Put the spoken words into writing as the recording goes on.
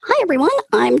everyone.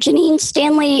 I'm Janine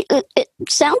Stanley,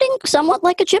 sounding somewhat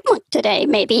like a chipmunk today,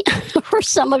 maybe, for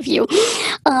some of you.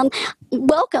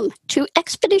 Welcome to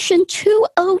Expedition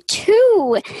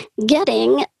 202,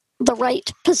 Getting the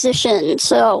Right Position.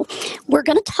 So we're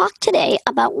going to talk today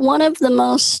about one of the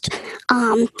most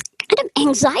kind of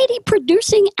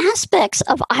anxiety-producing aspects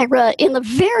of Aira in the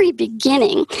very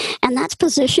beginning, and that's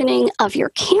positioning of your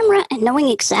camera and knowing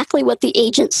exactly what the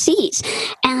agent sees.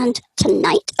 And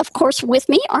tonight, of course, with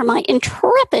me are my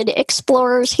intrepid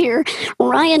explorers here,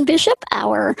 Ryan Bishop,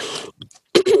 our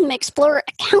Explorer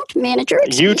account manager.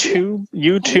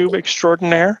 YouTube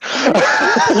extraordinaire.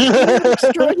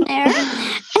 Extraordinaire.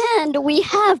 And we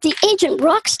have the agent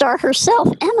rock star herself,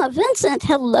 Emma Vincent.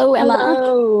 Hello,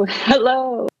 Emma.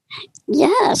 Hello.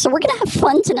 Yeah, so we're going to have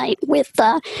fun tonight with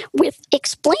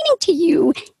explaining to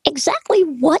you exactly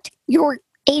what your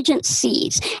agent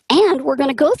sees. And we're going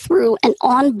to go through an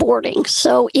onboarding.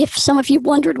 So if some of you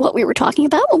wondered what we were talking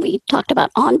about when we talked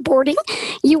about onboarding,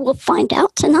 you will find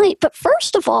out tonight. But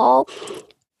first of all,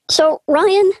 so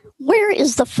Ryan, where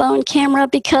is the phone camera?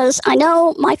 Because I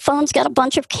know my phone's got a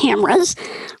bunch of cameras.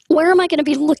 Where am I going to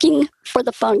be looking for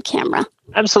the phone camera?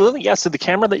 Absolutely, yes. So the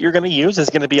camera that you're going to use is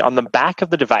going to be on the back of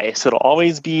the device. It'll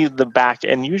always be the back.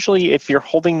 And usually if you're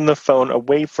holding the phone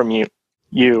away from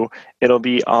you, it'll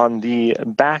be on the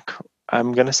back,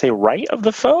 I'm going to say right of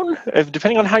the phone,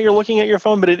 depending on how you're looking at your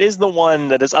phone, but it is the one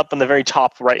that is up in the very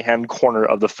top right-hand corner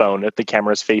of the phone if the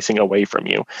camera is facing away from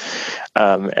you.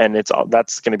 And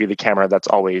that's going to be the camera that's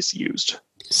always used.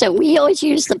 So we always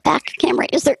use the back camera.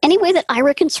 Is there any way that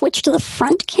Aira can switch to the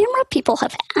front camera? People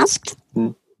have asked.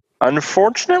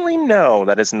 Unfortunately, no,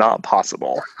 that is not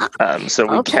possible. So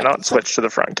we cannot switch to the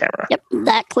front camera. Yep,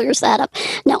 that clears that up.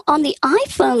 Now, on the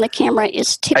iPhone, the camera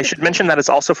is typically... I should mention that it's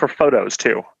also for photos,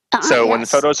 too. So when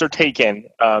photos are taken,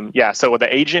 so when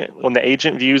the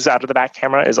agent views out of the back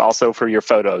camera is also for your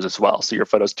photos as well. So your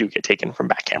photos do get taken from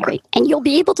back camera. Great. And you'll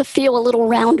be able to feel a little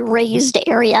round raised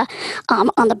area on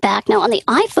the back. Now on the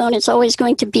iPhone, it's always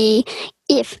going to be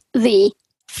if the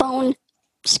phone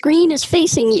screen is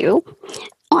facing you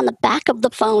on the back of the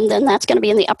phone, then that's going to be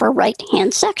in the upper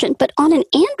right-hand section. But on an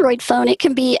Android phone, it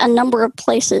can be a number of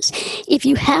places. If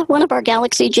you have one of our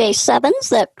Galaxy J7s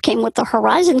that came with the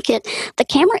Horizon kit, the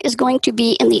camera is going to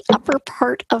be in the upper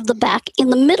part of the back in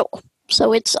the middle.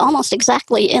 So it's almost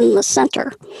exactly in the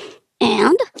center.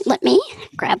 And let me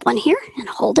grab one here and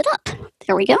hold it up.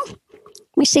 There we go.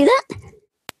 We see that?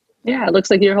 Yeah, it looks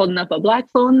like you're holding up a black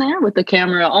phone there with the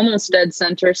camera almost dead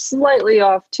center, slightly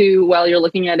off to while you're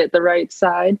looking at it the right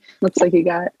side. Looks like you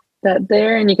got that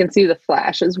there, and you can see the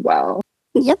flash as well.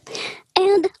 Yep.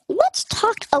 And let's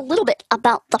talk a little bit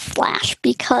about the flash,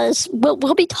 because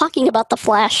we'll be talking about the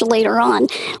flash later on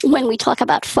when we talk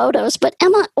about photos. But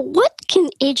Emma, what can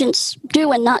agents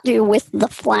do and not do with the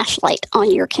flashlight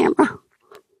on your camera?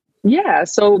 Yeah,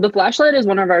 so the flashlight is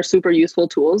one of our super useful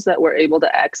tools that we're able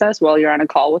to access while you're on a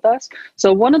call with us.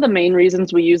 So one of the main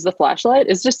reasons we use the flashlight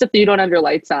is just if you don't have your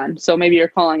lights on. So maybe you're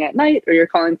calling at night or you're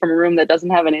calling from a room that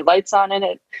doesn't have any lights on in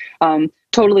it.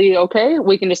 Totally okay.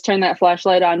 We can just turn that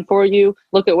flashlight on for you,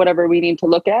 look at whatever we need to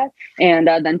look at, and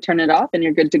then turn it off and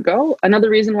you're good to go. Another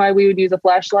reason why we would use a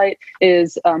flashlight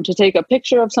is to take a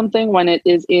picture of something when it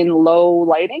is in low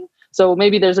lighting. So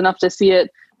maybe there's enough to see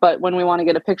it, but when we want to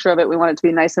get a picture of it, we want it to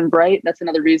be nice and bright. That's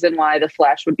another reason why the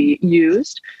flash would be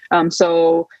used.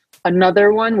 So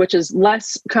another one, which is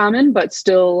less common, but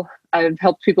still I've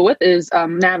helped people with, is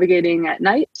navigating at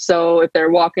night. So if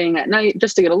they're walking at night,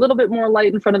 just to get a little bit more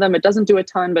light in front of them, it doesn't do a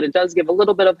ton, but it does give a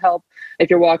little bit of help. If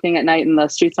you're walking at night and the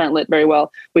streets aren't lit very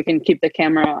well, we can keep the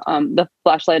camera, the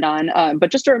flashlight on.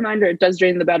 But just a reminder, it does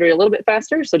drain the battery a little bit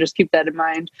faster. So just keep that in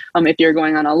mind if you're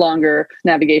going on a longer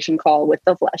navigation call with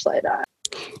the flashlight on.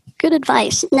 Good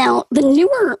advice. Now, the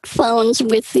newer phones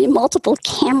with the multiple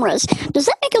cameras, does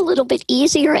that make it a little bit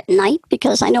easier at night?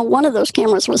 Because I know one of those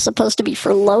cameras was supposed to be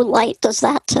for low light. Does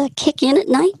that kick in at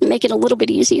night and make it a little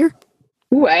bit easier?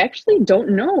 Ooh, I actually don't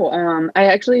know. I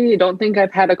actually don't think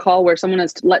I've had a call where someone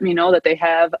has let me know that they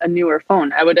have a newer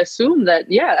phone. I would assume that,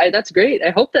 that's great.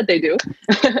 I hope that they do.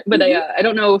 But I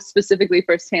don't know specifically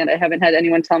firsthand. I haven't had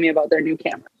anyone tell me about their new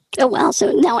camera. Oh, wow.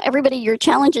 So now everybody, your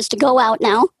challenge is to go out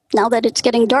now that it's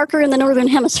getting darker in the Northern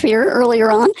Hemisphere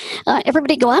earlier on.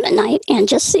 Everybody go out at night and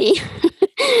just see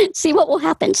what will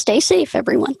happen. Stay safe,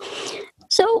 everyone.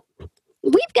 So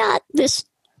we've got this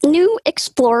new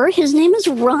explorer. His name is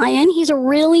Ryan. He's a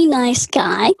really nice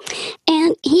guy.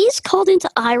 And he's called into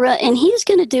Aira, and he's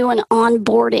going to do an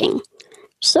onboarding.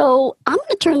 So I'm going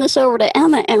to turn this over to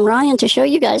Emma and Ryan to show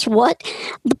you guys what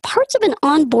the parts of an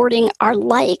onboarding are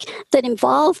like that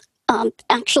involve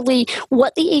actually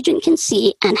what the agent can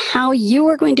see and how you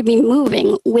are going to be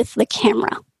moving with the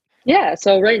camera. Yeah,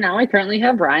 so right now I currently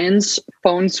have Ryan's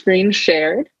phone screen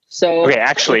shared. So Okay,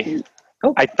 actually,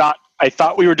 oh. I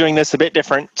thought we were doing this a bit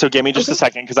different. So give me just a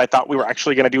second, because I thought we were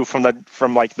actually going to do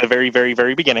from like the very, very,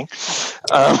 very beginning.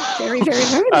 Very, very,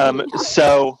 very beginning.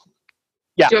 So,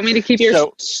 yeah. Do you want me to keep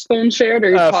your phone shared,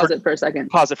 or pause it for a second?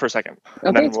 Pause it for a second.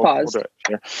 Okay, it's paused. We'll do it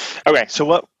here. Okay, so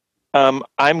what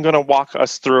I'm going to walk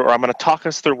us through, or I'm going to talk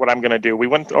us through what I'm going to do. We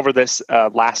went over this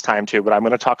last time too, but I'm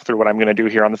going to talk through what I'm going to do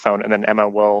here on the phone, and then Emma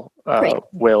will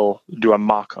do a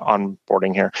mock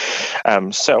onboarding here.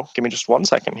 So give me just 1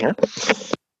 second here.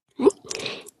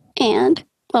 And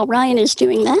while Ryan is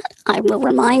doing that, I will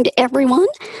remind everyone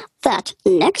that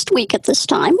next week at this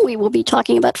time, we will be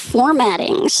talking about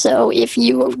formatting. So if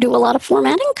you do a lot of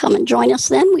formatting, come and join us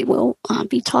then. We will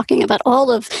be talking about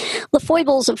all of the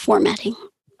foibles of formatting.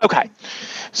 Okay,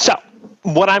 so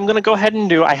what I'm going to go ahead and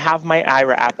do, I have my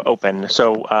Aira app open.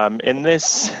 So in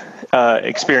this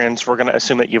experience, we're going to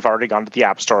assume that you've already gone to the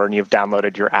App Store and you've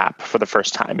downloaded your app for the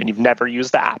first time and you've never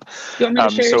used the app. Do you want me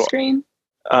to share your screen?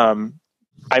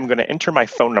 I'm going to enter my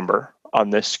phone number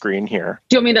on this screen here.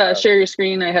 Do you want me to share your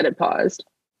screen? I had it paused.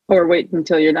 Or wait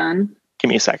until you're done? Give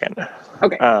me a second.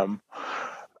 Okay.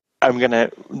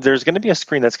 There's going to be a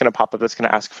screen that's going to pop up that's going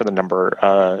to ask for the number,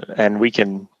 and we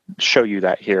can show you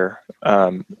that here.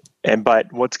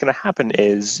 But what's going to happen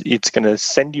is it's going to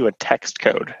send you a text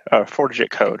code, a 4-digit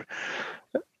code.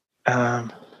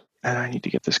 And I need to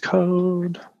get this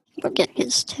code. We'll get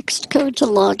his text code to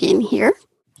log in here.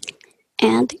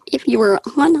 And if you were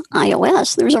on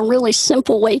iOS, there's a really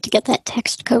simple way to get that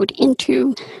text code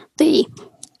into the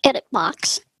edit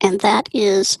box, and that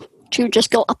is to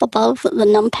just go up above the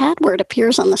numpad where it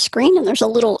appears on the screen, and there's a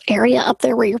little area up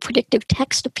there where your predictive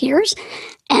text appears,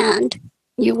 and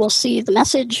you will see the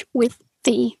message with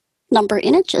the number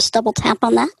in it. Just double tap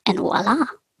on that, and voila.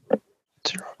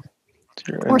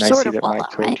 Or sort of voila,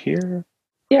 right? Here.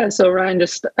 Yeah, so Ryan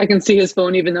I can see his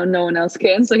phone even though no one else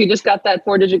can. So he just got that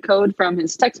 4-digit code from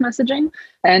his text messaging,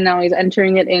 and now he's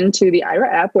entering it into the Aira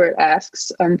app where it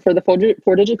asks for the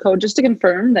 4-digit code just to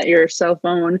confirm that your cell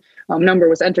phone number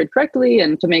was entered correctly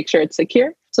and to make sure it's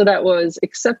secure. So that was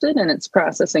accepted and it's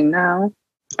processing now.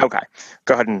 Okay,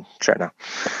 go ahead and share now.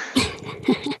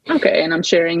 Okay, and I'm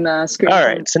sharing the screen. All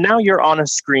right, so now you're on a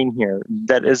screen here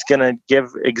that is going to give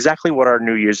exactly what our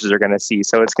new users are going to see.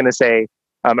 So it's going to say,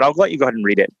 and I'll let you go ahead and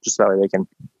read it just so they can.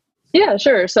 Yeah,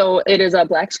 sure. So it is a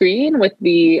black screen with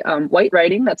the white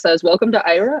writing that says, "Welcome to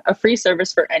Aira, a free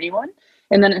service for anyone."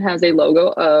 And then it has a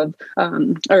logo of,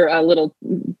 or a little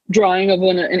drawing of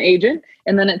an agent.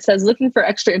 And then it says, "Looking for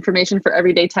extra information for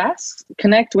everyday tasks?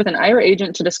 Connect with an Aira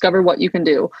agent to discover what you can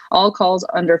do. All calls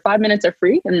under 5 minutes are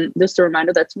free." And just a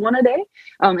reminder, that's one a day,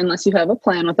 unless you have a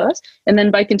plan with us. And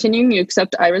then by continuing, you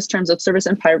accept Aira's terms of service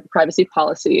and privacy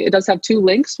policy. It does have 2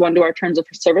 links, one to our terms of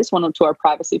service, one to our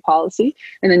privacy policy.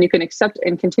 And then you can accept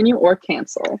and continue or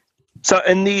cancel. So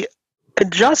in the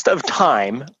adjust of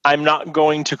time, I'm not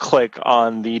going to click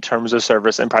on the terms of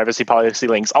service and privacy policy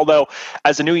links. Although,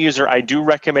 as a new user, I do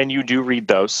recommend you do read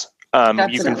those.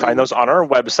 You can find those on our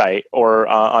website or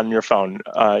on your phone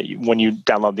when you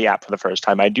download the app for the first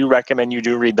time. I do recommend you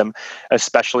do read them,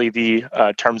 especially the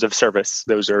terms of service.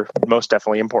 Those are most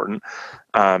definitely important.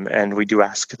 And we do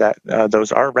ask that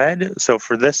those are read. So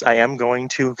for this, I am going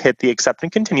to hit the accept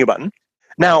and continue button.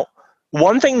 Now,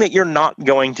 one thing that you're not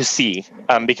going to see,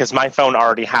 because my phone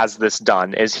already has this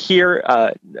done, is here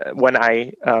when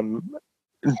I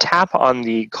tap on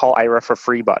the Call Aira for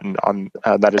Free button on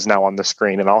that is now on the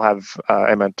screen, and I'll have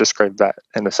Emma describe that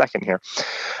in a second here.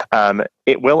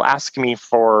 It will ask me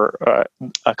for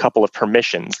a couple of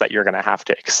permissions that you're going to have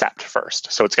to accept first.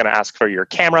 So it's going to ask for your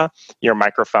camera, your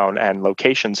microphone, and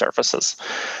location services.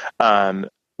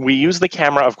 We use the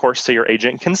camera, of course, so your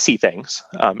agent can see things.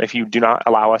 If you do not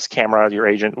allow us camera, your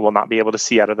agent will not be able to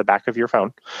see out of the back of your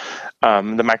phone.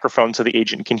 The microphone so the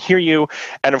agent can hear you.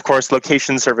 And of course,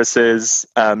 location services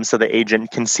so the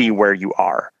agent can see where you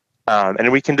are.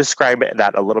 And we can describe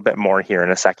that a little bit more here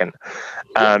in a second.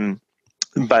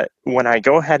 But when I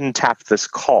go ahead and tap this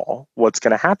call, what's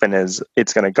going to happen is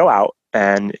it's going to go out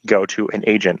and go to an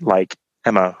agent like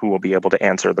Emma, who will be able to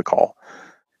answer the call.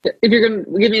 If you're going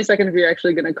to give me a second, if you're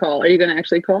actually going to call, are you going to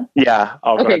actually call? Yeah,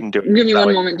 I'll go ahead and do it. Give me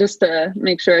one moment just to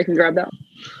make sure I can grab that.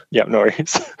 Yeah, no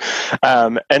worries.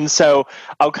 And so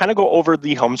I'll kind of go over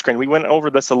the home screen. We went over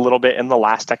this a little bit in the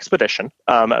last expedition,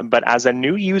 but as a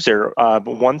new user,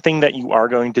 one thing that you are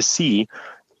going to see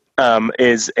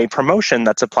is a promotion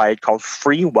that's applied called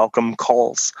Free Welcome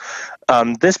Calls.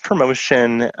 This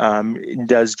promotion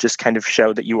does just kind of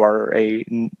show that you are a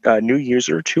new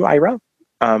user to Aira.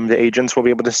 The agents will be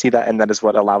able to see that, and that is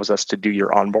what allows us to do your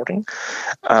onboarding.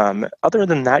 Other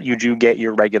than that, you do get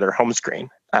your regular home screen.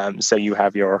 So you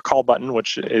have your call button,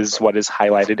 which is what is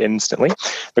highlighted instantly.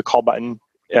 The call button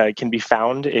can be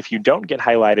found if you don't get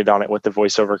highlighted on it with the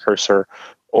voiceover cursor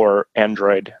or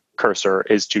Android cursor,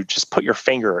 is to just put your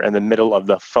finger in the middle of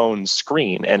the phone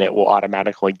screen and it will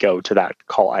automatically go to that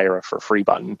Call Aira for Free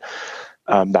button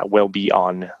that will be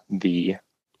on the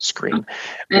screen.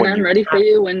 And I'm ready for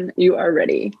you when you are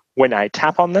ready. When I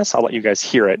tap on this, I'll let you guys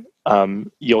hear it.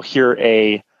 You'll hear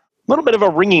a little bit of a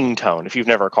ringing tone if you've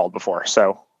never called before.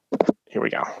 So here we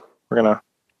go. We're going to...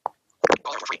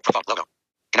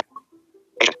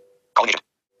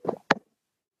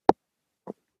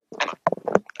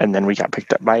 And then we got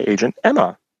picked up by Agent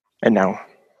Emma. And now...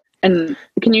 And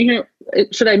can you hear...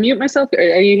 Should I mute myself? Are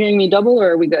you hearing me double,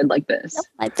 or are we good like this? Nope,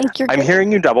 I think you're good. I'm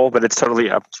hearing you double, but it's totally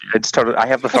up. It's totally... I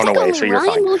have the phone away, so you're fine.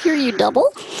 Ryan will hear you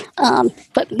double,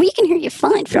 but we can hear you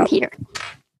fine from here.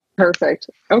 Perfect.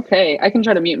 Okay, I can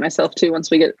try to mute myself too once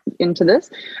we get into this.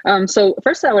 So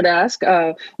first I would ask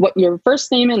what your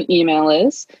first name and email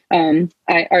is. I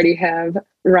already have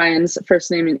Ryan's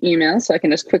first name and email, so I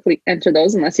can just quickly enter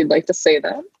those unless you'd like to say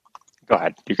that. Go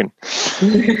ahead. You can.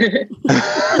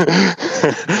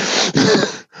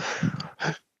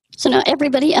 So now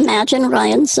everybody imagine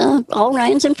all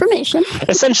Ryan's information.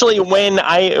 Essentially,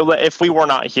 if we were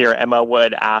not here, Emma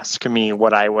would ask me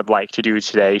what I would like to do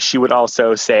today. She would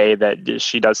also say that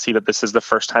she does see that this is the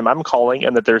first time I'm calling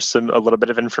and that there's a little bit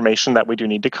of information that we do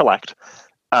need to collect.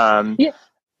 Yeah.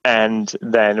 And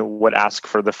then would ask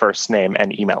for the first name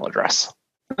and email address.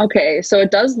 Okay, so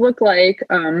it does look like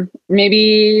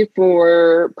maybe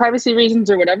for privacy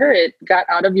reasons or whatever, it got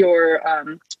out of your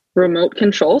remote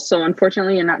control. So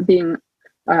unfortunately, you're not being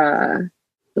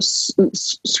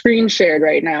screen shared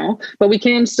right now, but we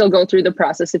can still go through the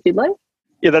process if you'd like.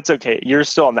 Yeah, that's okay. You're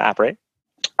still on the app, right?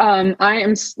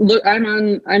 I'm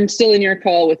still in your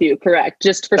call with you, correct?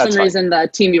 Just for some reason, the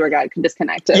TeamViewer got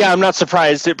disconnected. Yeah, I'm not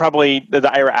surprised. The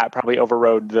Aira app probably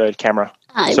overrode the camera.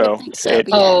 I would think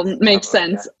so. Makes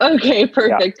sense. Okay,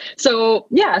 perfect.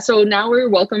 Yeah. So now we're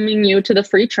welcoming you to the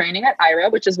free training at Aira,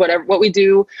 which is what we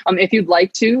do if you'd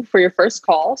like to for your first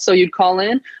call. So you'd call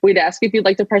in, we'd ask if you'd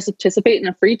like to participate in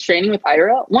a free training with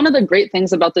Aira. One of the great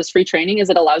things about this free training is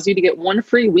it allows you to get 1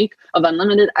 free week of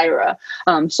unlimited Aira.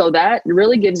 So that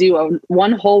really gives you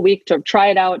one whole week to try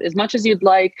it out as much as you'd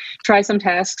like, try some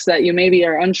tasks that you maybe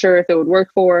are unsure if it would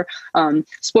work for.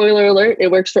 Spoiler alert,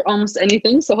 it works for almost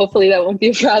anything. So hopefully that won't be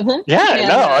a problem.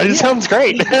 It sounds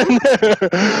great.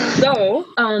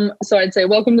 So I'd say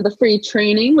welcome to the free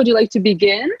training. Would you like to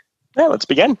begin? Yeah, let's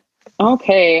begin.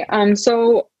 Okay.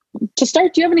 So to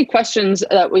start, do you have any questions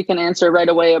that we can answer right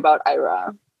away about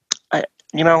Aira?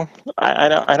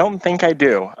 I don't think I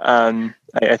do.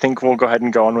 I think we'll go ahead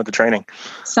and go on with the training.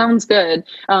 Sounds good.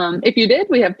 If you did,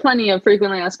 we have plenty of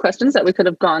frequently asked questions that we could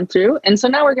have gone through. And so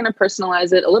now we're going to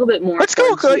personalize it a little bit more. Let's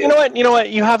go. You know what?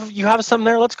 You have some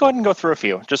there. Let's go ahead and go through a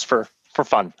few just for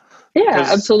fun. Yeah,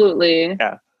 absolutely.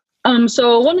 Yeah.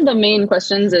 So one of the main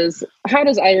questions is, how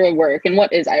does Aira work and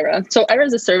what is Aira? So Aira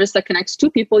is a service that connects two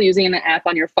people using an app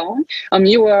on your phone.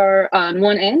 You are on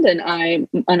one end and I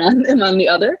am on the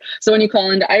other. So when you call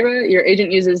into Aira, your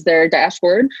agent uses their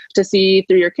dashboard to see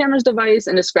through your camera's device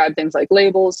and describe things like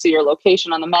labels, see your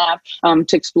location on the map,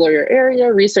 to explore your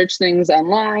area, research things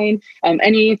online,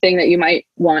 anything that you might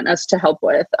want us to help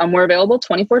with. We're available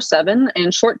 24/7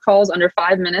 and short calls under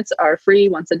 5 minutes are free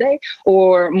once a day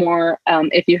or more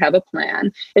if you have a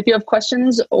plan. If you have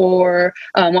questions or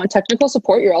want technical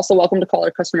support, you're also welcome to call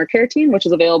our customer care team, which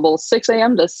is available 6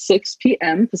 a.m. to 6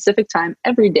 p.m. Pacific time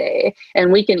every day.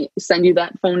 And we can send you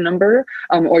that phone number,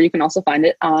 or you can also find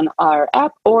it on our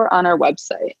app or on our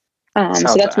website.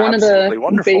 So that's one of the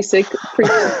wonderful. Basic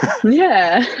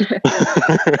yeah.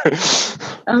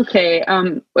 Okay.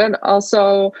 It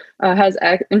also has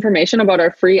information about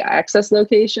our free access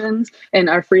locations and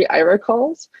our free Aira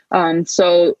calls.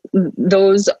 So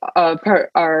those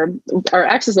our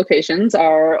access locations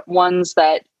are ones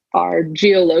that are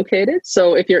geolocated.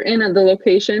 So if you're in the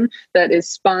location that is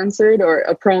sponsored or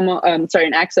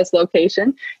an access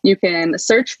location, you can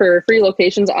search for free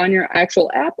locations on your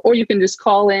actual app, or you can just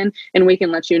call in and we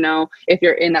can let you know if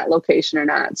you're in that location or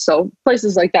not. So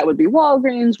places like that would be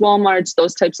Walgreens, Walmarts,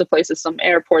 those types of places, some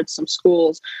airports, some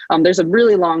schools. There's a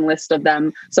really long list of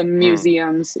them, some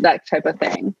museums, that type of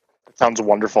thing. Sounds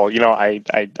wonderful. I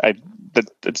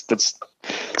that's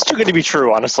it's too good to be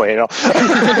true, honestly.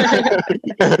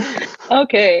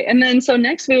 Okay, and then so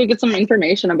next we would get some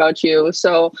information about you.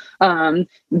 So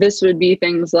this would be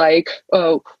things like,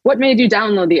 oh, what made you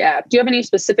download the app? Do you have any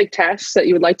specific tasks that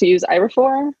you would like to use Ira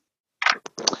for?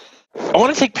 I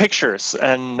want to take pictures,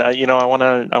 and I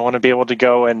want to be able to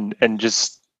go and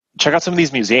just check out some of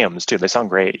these museums too. They sound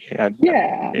great.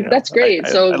 That's great.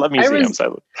 I love museums.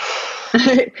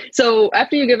 So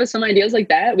after you give us some ideas like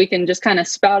that, we can just kind of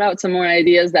spout out some more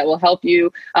ideas that will help you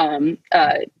kind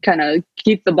of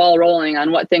keep the ball rolling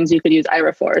on what things you could use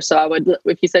Ira for. So I would,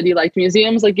 if you said you liked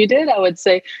museums like you did, I would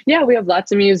say, yeah, we have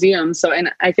lots of museums. So,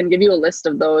 and I can give you a list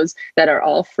of those that are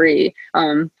all free.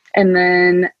 And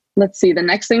then let's see, the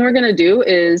next thing we're going to do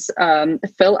is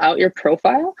fill out your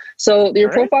profile. So your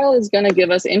profile is going to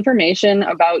give us information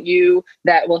about you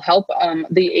that will help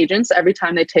the agents every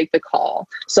time they take the call.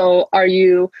 So are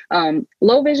you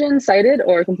low vision, sighted,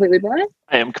 or completely blind?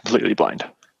 I am completely blind.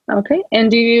 Okay. And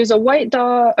do you use a white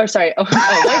dog, or sorry, a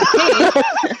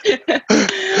white cane,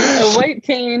 a white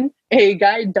cane, a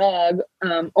guide dog,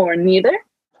 or neither?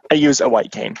 I use a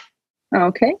white cane.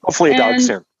 Okay. Hopefully a dog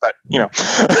soon, but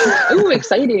Ooh,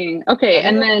 exciting. Okay.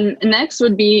 And then next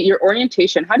would be your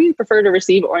orientation. How do you prefer to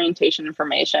receive orientation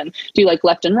information? Do you like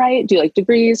left and right? Do you like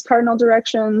degrees, cardinal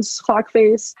directions, clock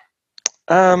face?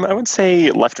 I would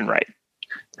say left and right.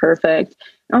 Perfect.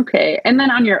 Okay. And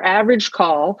then on your average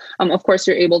call, of course,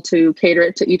 you're able to cater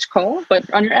it to each call,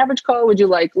 but on your average call, would you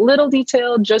like little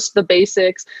detail, just the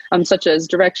basics, such as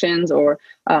directions or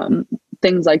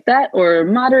things like that, or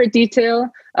moderate detail,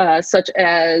 such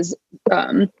as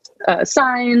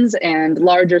signs and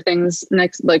larger things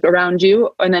next, like around you?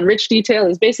 And then rich detail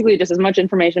is basically just as much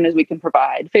information as we can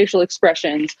provide, facial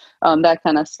expressions, that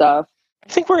kind of stuff. I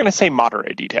think we're going to say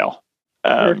moderate detail.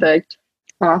 Perfect.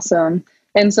 Awesome.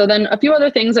 And so then a few other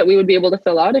things that we would be able to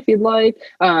fill out if you'd like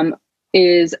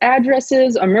is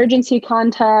addresses, emergency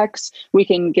contacts. We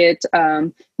can get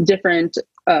different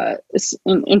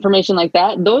information like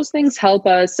that. Those things help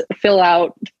us fill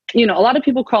out, a lot of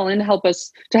people call in to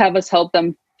have us help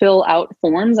them fill out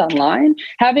forms online.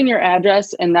 Having your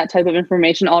address and that type of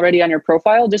information already on your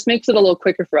profile just makes it a little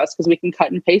quicker for us because we can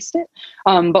cut and paste it.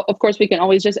 But of course, we can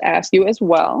always just ask you as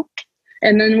well.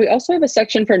 And then we also have a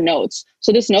section for notes.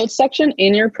 So this notes section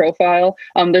in your profile,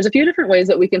 there's a few different ways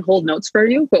that we can hold notes for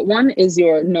you, but one is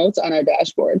your notes on our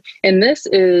dashboard. And this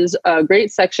is a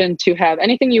great section to have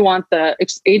anything you want the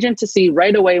agent to see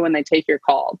right away when they take your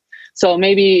call. So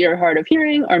maybe you're hard of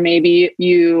hearing, or maybe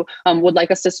you would like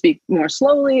us to speak more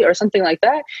slowly or something like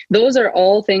that. Those are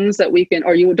all things that we can,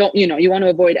 or you don't, you want to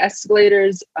avoid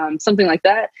escalators, something like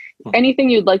that. Anything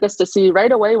you'd like us to see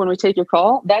right away when we take your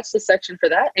call, that's the section for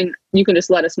that. And you can just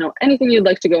let us know anything you'd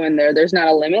like to go in there. There's not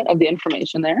a limit of the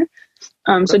information there.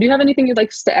 So do you have anything you'd like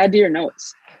us to add to your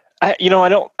notes? I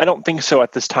don't think so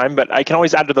at this time, but I can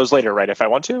always add to those later, right? If I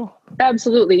want to.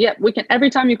 Absolutely. Yeah. We can,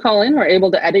 every time you call in, we're able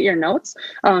to edit your notes.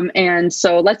 And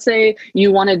so let's say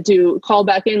you wanted to call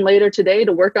back in later today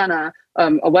to work on a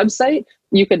website.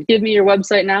 You could give me your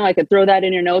website now. I could throw that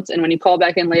in your notes. And when you call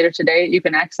back in later today, you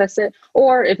can access it.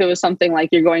 Or if it was something like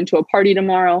you're going to a party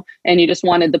tomorrow and you just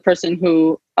wanted the person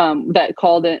who that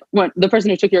called it, the person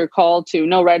who took your call to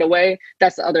know right away,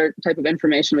 that's the other type of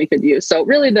information we could use. So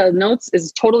really the notes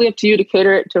is totally up to you to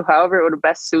cater it to however it would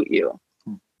best suit you.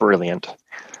 Brilliant.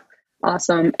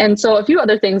 Awesome. And so a few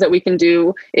other things that we can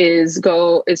do is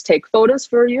take photos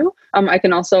for you. I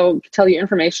can also tell you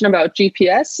information about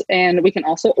GPS, and we can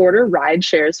also order ride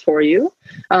shares for you.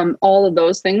 All of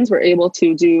those things we're able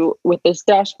to do with this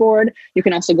dashboard. You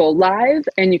can also go live,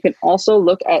 and you can also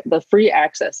look at the free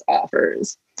access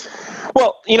offers.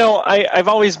 Well, I've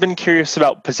always been curious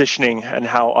about positioning and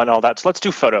how on all that. So let's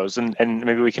do photos, and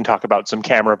maybe we can talk about some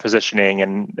camera positioning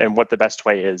and what the best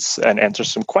way is, and answer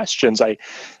some questions. I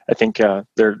think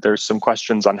there's some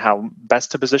questions on how best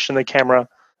to position the camera,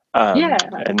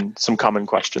 and some common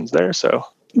questions there. So.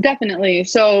 Definitely.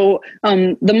 So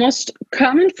the most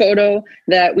common photo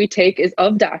that we take is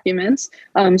of documents.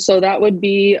 So that would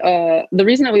be the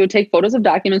reason that we would take photos of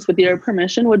documents with your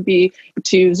permission would be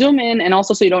to zoom in, and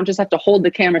also so you don't just have to hold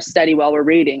the camera steady while we're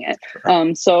reading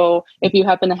it. So if you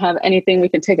happen to have anything we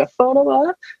can take a photo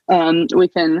of, we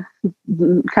can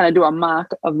kind of do a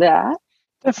mock of that.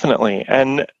 Definitely.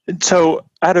 And so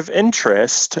out of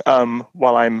interest,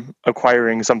 while I'm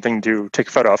acquiring something to take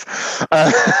a photo of,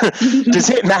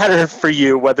 does it matter for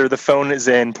you whether the phone is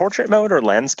in portrait mode or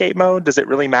landscape mode? Does it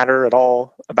really matter at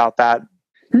all about that?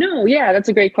 No, yeah, that's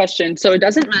a great question. So it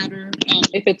doesn't matter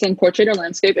If it's in portrait or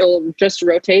landscape, it will just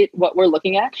rotate what we're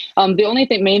looking at. The only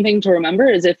main thing to remember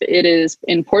is if it is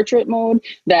in portrait mode,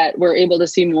 that we're able to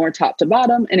see more top to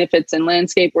bottom. And if it's in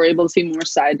landscape, we're able to see more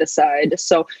side to side.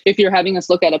 So if you're having us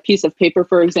look at a piece of paper,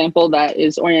 for example, that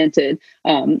is oriented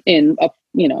in a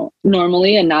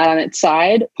normally and not on its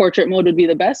side, portrait mode would be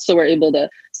the best. So we're able to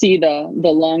see the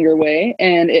longer way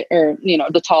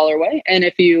the taller way. And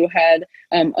if you had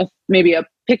maybe a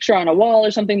picture on a wall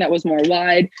or something that was more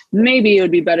wide, maybe it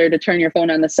would be better to turn your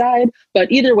phone on the side.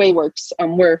 But either way works.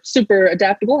 We're super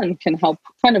adaptable and can help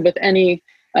kind of with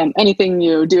anything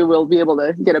you do. We'll be able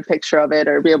to get a picture of it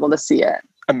or be able to see it.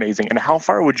 Amazing. And how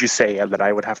far would you say that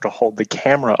I would have to hold the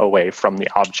camera away from the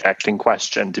object in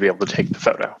question to be able to take the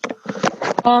photo?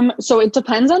 So it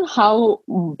depends on how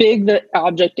big the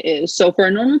object is. So for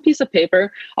a normal piece of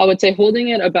paper, I would say holding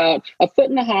it about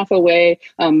 1.5 feet away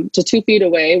to 2 feet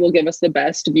away will give us the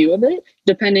best view of it,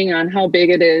 depending on how big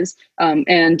it is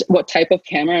and what type of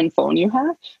camera and phone you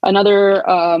have.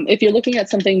 If you're looking at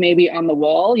something maybe on the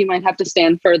wall, you might have to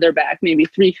stand further back, maybe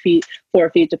 3 feet, 4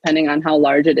 feet, depending on how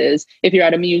large it is. If you're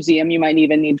at a museum, you might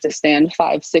even need to stand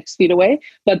 5-6 feet away.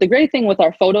 But the great thing with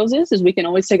our photos is we can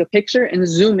always take a picture and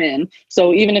zoom in.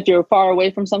 So even if you're far away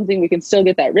from something, we can still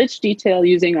get that rich detail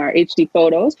using our HD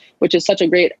photos, which is such a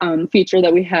great feature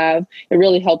that we have. It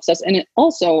really helps us. And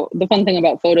the fun thing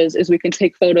about photos is we can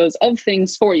take photos of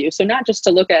things for you. So not just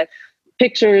to look at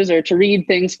pictures or to read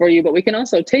things for you, but we can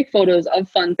also take photos of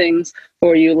fun things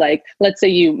for you. Like, let's say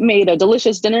you made a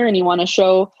delicious dinner and you want to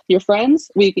show your friends.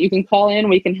 You can call in.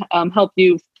 We can help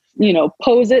you,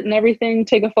 pose it and everything.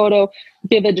 Take a photo,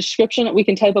 give a description. We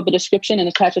can type up a description and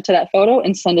attach it to that photo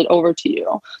and send it over to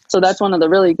you. So that's one of the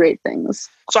really great things.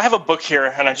 So I have a book here,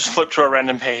 and I just flipped to a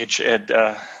random page.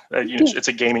 It's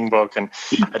a gaming book, and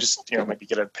I just maybe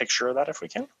get a picture of that if we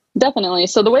can. Definitely.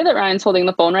 So the way that Ryan's holding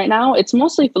the phone right now, it's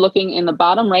mostly looking in the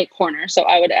bottom right corner. So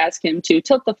I would ask him to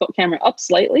tilt the camera up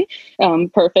slightly.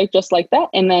 Perfect, just like that.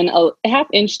 And then a half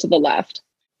inch to the left.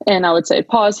 And I would say,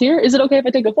 pause here. Is it okay if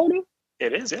I take a photo?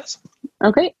 It is, yes.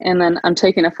 Okay. And then I'm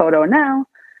taking a photo now.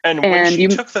 And when you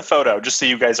took the photo, just so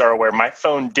you guys are aware, my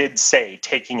phone did say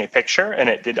taking a picture, and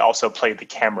it did also play the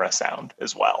camera sound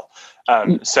as well.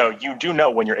 So you do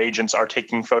know when your agents are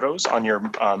taking photos on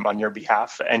your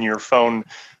behalf, and your phone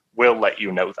will let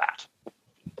you know that.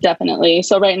 Definitely.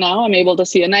 So right now I'm able to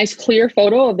see a nice clear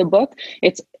photo of the book.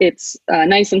 It's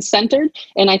nice and centered,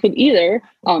 and I could either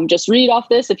just read off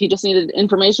this if he just needed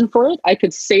information for it. I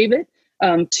could save it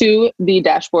to the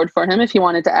dashboard for him if he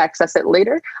wanted to access it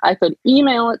later. I could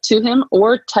email it to him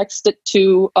or text it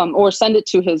to or send it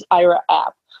to his Aira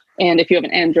app. And if you have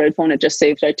an Android phone, it just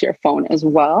saves right to your phone as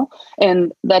well.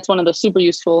 And that's one of the super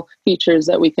useful features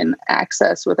that we can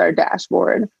access with our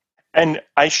dashboard. And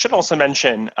I should also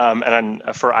mention, and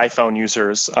for iPhone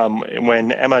users,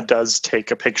 when Emma does take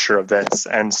a picture of this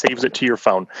and saves it to your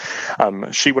phone,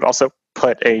 she would also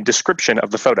put a description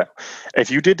of the photo. If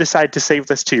you did decide to save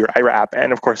this to your Aira app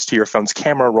and, of course, to your phone's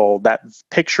camera roll, that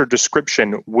picture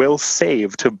description will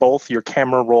save to both your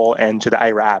camera roll and to the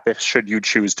Aira app should you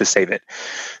choose to save it.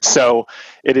 So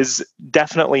it is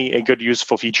definitely a good,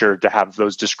 useful feature to have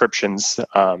those descriptions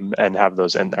and have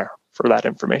those in there for that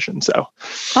information. So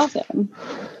awesome.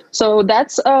 So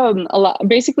that's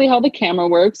basically how the camera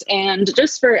works. And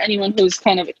just for anyone who's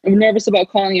kind of nervous about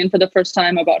calling in for the first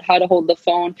time about how to hold the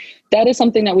phone, that is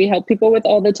something that we help people with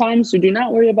all the time. So do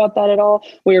not worry about that at all.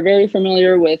 We're very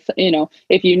familiar with,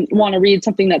 if you want to read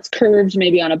something that's curved,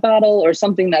 maybe on a bottle, or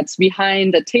something that's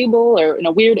behind the table or in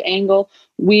a weird angle,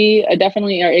 we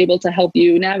definitely are able to help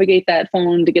you navigate that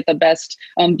phone to get the best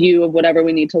view of whatever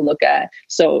we need to look at.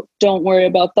 So don't worry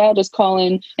about that. Just call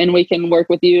in and we can work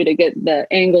with you to get the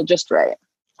angle just right.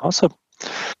 Awesome.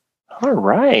 All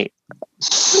right.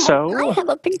 So I have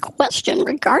a big question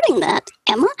regarding that,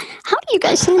 Emma. How do you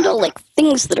guys handle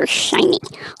things that are shiny?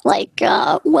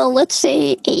 Let's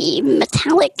say a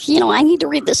metallic, I need to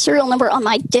read the serial number on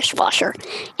my dishwasher,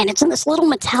 and it's in this little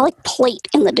metallic plate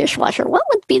in the dishwasher. What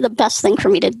would be the best thing for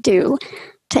me to do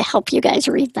to help you guys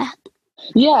read that?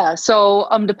 Yeah, so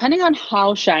depending on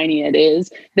how shiny it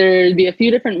is, there'd be a few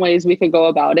different ways we could go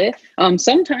about it.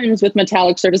 Sometimes with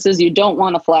metallic surfaces, you don't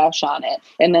want to flash on it.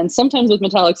 And then sometimes with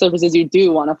metallic surfaces, you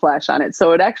do want to flash on it. So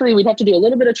we'd have to do a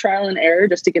little bit of trial and error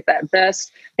just to get that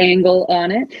best angle on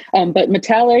it. But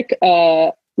metallic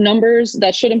numbers,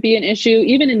 that shouldn't be an issue.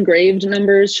 Even engraved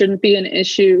numbers shouldn't be an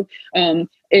issue.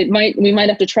 we might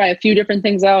have to try a few different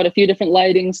things out, a few different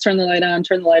lightings, turn the light on,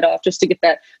 turn the light off, just to get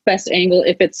that best angle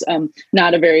if it's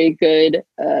not a very good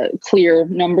clear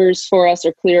numbers for us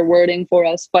or clear wording for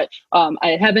us. But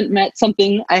I haven't met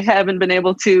something I haven't been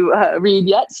able to read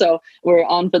yet, so we're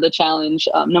on for the challenge,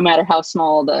 no matter how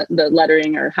small the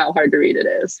lettering or how hard to read it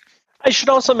is. I should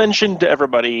also mention to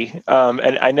everybody,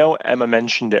 and I know Emma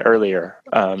mentioned it earlier,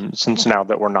 since now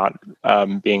that we're not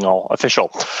being all official,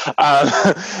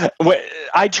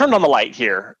 I turned on the light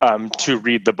here to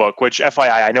read the book, which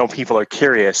FYI, I know people are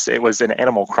curious. It was an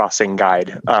Animal Crossing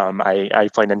guide. I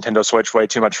play Nintendo Switch way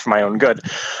too much for my own good.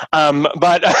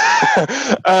 But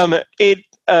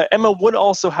Emma would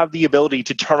also have the ability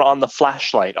to turn on the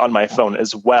flashlight on my phone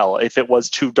as well if it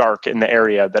was too dark in the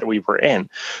area that we were in.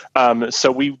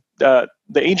 So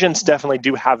the agents definitely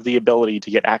do have the ability to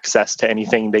get access to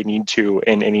anything they need to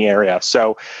in any area.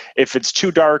 So if it's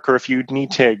too dark, or if you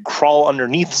need to crawl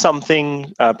underneath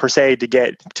something per se to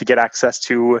get access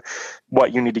to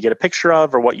what you need to get a picture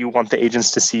of or what you want the agents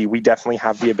to see, we definitely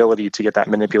have the ability to get that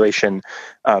manipulation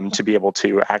to be able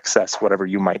to access whatever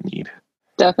you might need.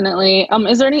 Definitely.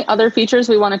 Is there any other features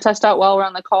we want to test out while we're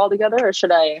on the call together, or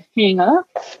should I hang up?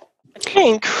 I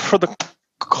think for the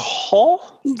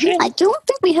call? I don't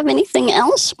think we have anything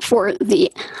else for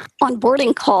the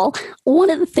onboarding call. One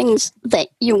of the things that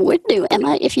you would do,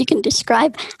 Emma, if you can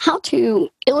describe how to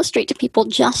illustrate to people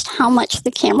just how much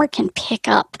the camera can pick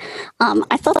up.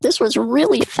 I thought this was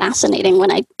really fascinating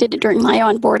when I did it during my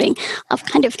onboarding, of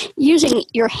kind of using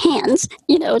your hands,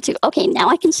 to, okay, now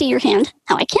I can see your hand,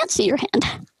 now I can't see your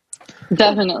hand.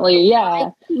 Definitely, yeah.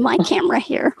 My camera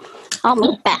here. I'll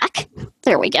move back.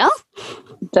 There we go.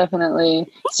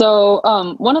 Definitely. So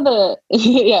one of the,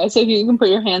 so you can put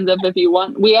your hands up if you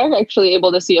want. We are actually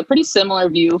able to see a pretty similar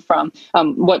view from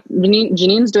what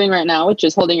Janine's doing right now, which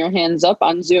is holding her hands up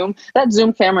on Zoom. That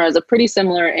Zoom camera is a pretty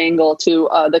similar angle to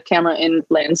the camera in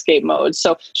landscape mode.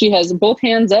 So she has both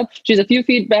hands up. She's a few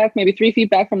feet back, maybe 3 feet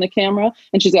back from the camera,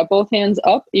 and she's got both hands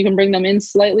up. You can bring them in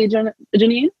slightly,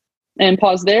 Janine, and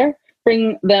pause there.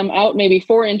 Bring them out maybe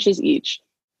 4 inches each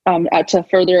to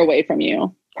further away from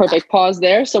you. Perfect. Pause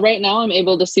there. So right now I'm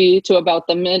able to see to about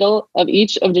the middle of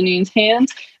each of Janine's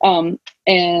hands.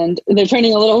 And they're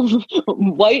turning a little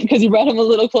white because you brought them a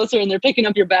little closer and they're picking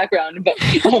up your background, but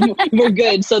we're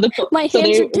good. So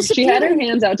she had her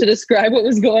hands out to describe what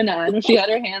was going on. She had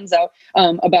her hands out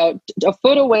about a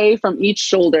foot away from each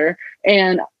shoulder.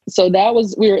 And so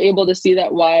we were able to see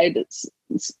that wide,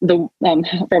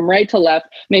 from right to left,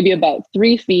 maybe about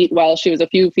 3 feet, while she was a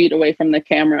few feet away from the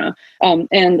camera.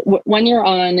 When you're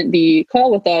on the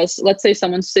call with us, let's say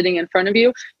someone's sitting in front of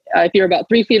you. If you're about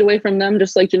 3 feet away from them,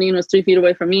 just like Janine was 3 feet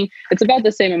away from me, it's about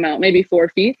the same amount, maybe 4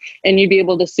 feet, and you'd be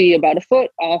able to see about a foot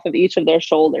off of each of their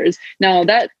shoulders. Now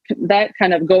that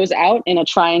kind of goes out in a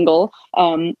triangle.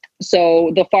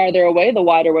 So the farther away, the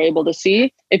wider we're able to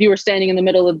see. If you were standing in the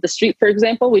middle of the street, for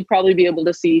example, we'd probably be able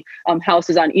to see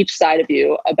houses on each side of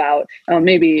you about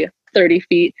maybe 30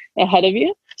 feet ahead of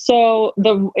you. So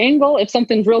the angle, if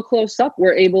something's real close up,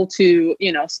 we're able to,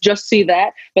 just see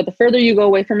that. But the further you go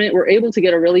away from it, we're able to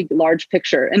get a really large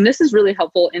picture. And this is really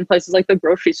helpful in places like the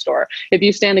grocery store. If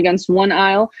you stand against one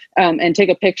aisle and take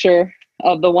a picture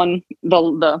of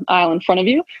the aisle in front of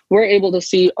you, we're able to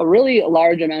see a really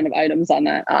large amount of items on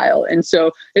that aisle. And so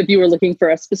if you were looking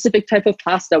for a specific type of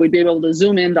pasta, we'd be able to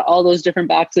zoom into all those different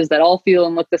boxes that all feel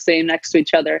and look the same next to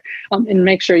each other, and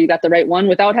make sure you got the right one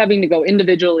without having to go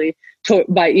individually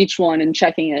by each one and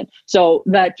checking it. So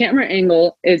that camera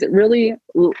angle is really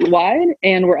wide,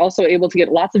 and we're also able to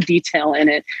get lots of detail in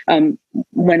it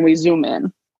when we zoom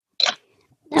in.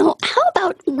 Now, how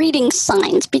about reading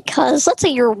signs? Because let's say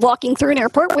you're walking through an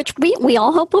airport, which we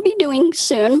all hope we'll be doing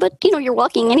soon, but you're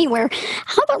walking anywhere.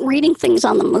 How about reading things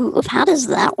on the move? How does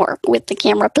that work with the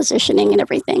camera positioning and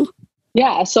everything?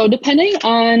 Yeah, so depending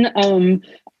on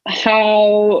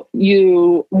how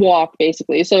you walk,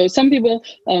 basically. So some people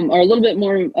are a little bit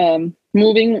more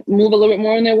move a little bit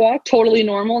more when they walk. Totally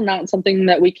normal, not something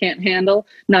that we can't handle,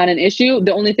 not an issue.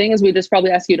 The only thing is we just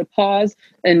probably ask you to pause.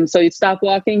 And so you stop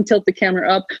walking, tilt the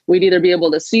camera up. We'd either be able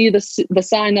to see the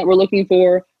sign that we're looking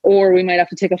for, or we might have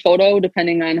to take a photo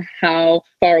depending on how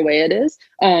far away it is.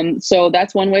 So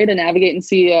that's one way to navigate and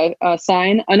see a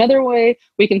sign. Another way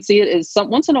we can see it is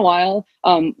once in a while,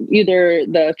 either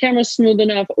the camera's smooth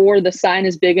enough or the sign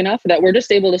is big enough that we're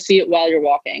just able to see it while you're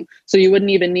walking. So you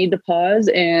wouldn't even need to pause,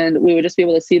 and we would just be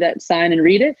able to see that sign and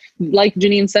read it. Like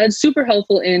Janine said, super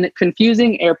helpful in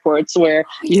confusing airports where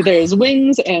there's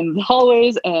wings and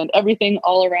hallways and everything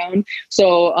all around.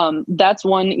 So that's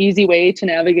one easy way to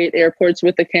navigate airports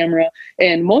with the camera.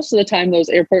 And most of the time, those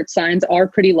airport signs are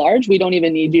pretty large. We don't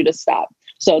even need you to stop.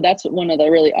 So that's one of the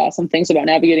really awesome things about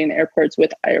navigating the airports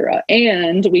with Aira.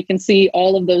 And we can see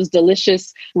all of those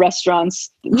delicious restaurants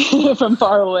from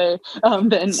far away,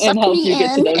 and help you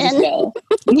get to those as well.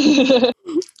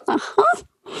 Uh-huh.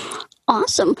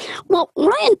 Awesome. Well,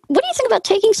 Ryan, what do you think about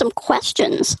taking some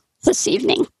questions this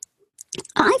evening?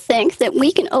 I think that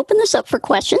we can open this up for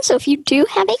questions. So if you do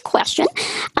have a question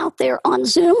out there on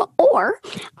Zoom or...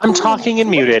 I'm talking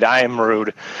and muted. I am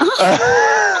rude. I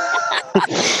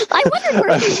wondered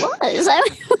where he was.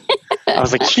 I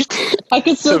was like, I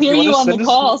could still hear you on the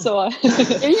call. So, by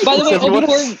the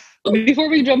way, before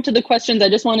we jump to the questions, I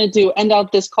just wanted to end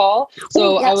out this call.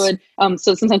 So I would,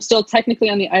 so since I'm still technically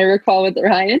on the Aira call with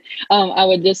Ryan, I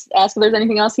would just ask if there's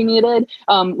anything else he needed.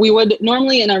 We would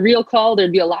normally in a real call,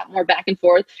 there'd be a lot more back and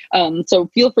forth. So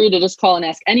feel free to just call and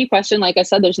ask any question. Like I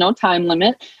said, there's no time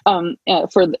limit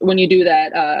for when you do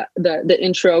that, the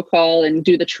intro call and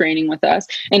do the training with us.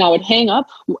 And I would hang up.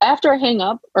 After I hang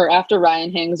up, or after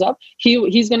Ryan hangs up,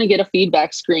 he's going to get a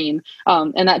feedback screen.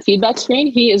 And that feedback screen,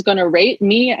 he is going to rate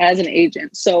me as an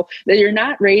agent. So that you're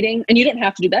not rating, and you don't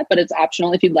have to do that, but it's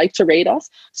optional if you'd like to rate us.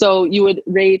 So you would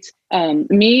rate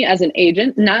me as an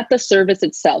agent, not the service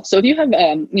itself. So if you have,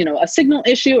 a signal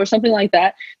issue or something like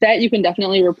that, that you can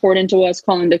definitely report into us,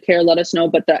 call into care, let us know.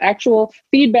 But the actual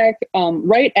feedback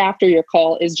right after your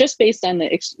call is just based on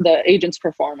the agent's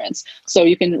performance. So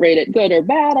you can rate it good or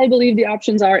bad, I believe the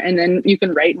options are, and then you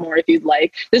can write more if you'd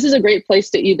like. This is a great place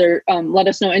to either let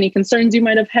us know any concerns you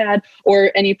might have had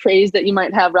or any praise that you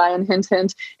might have, Ryan, hint,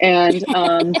 hint. And,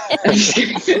 and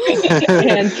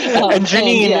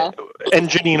Janine, and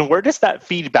Janine, where does that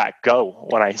feedback go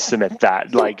when I submit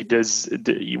that? Like,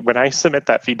 when I submit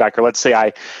that feedback, or let's say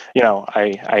I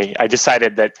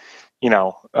decided that,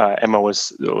 Emma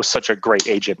was such a great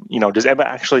agent. Does Emma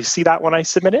actually see that when I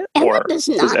submit it? Emma does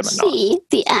not see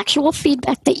the actual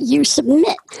feedback that you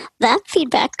submit. That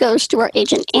feedback goes to our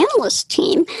agent analyst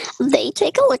team. They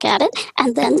take a look at it,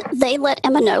 and then they let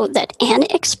Emma know that an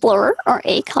explorer or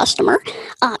a customer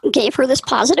gave her this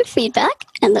positive feedback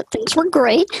and that things were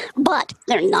great, but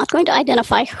they're not going to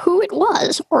identify who it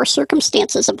was or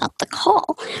circumstances about the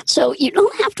call. So you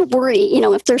don't have to worry,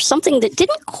 if there's something that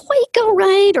didn't quite go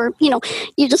right, or,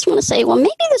 you just want to say, well,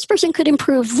 maybe this person could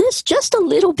improve this just a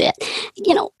little bit.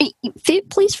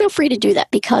 Please feel free to do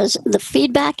that, because the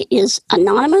feedback is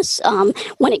anonymous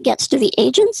when it gets to the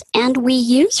agents, and we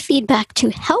use feedback to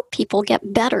help people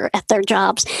get better at their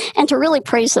jobs and to really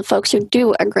praise the folks who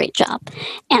do a great job.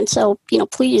 And so,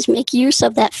 please make use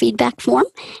of that feedback form.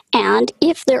 And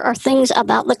if there are things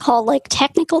about the call, like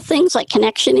technical things like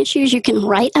connection issues, you can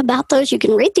write about those. You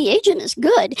can rate the agent as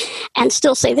good and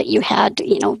still say that you had,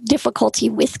 difficulty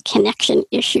with connection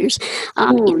issues.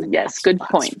 Yes, good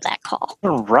point. That call.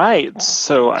 All right.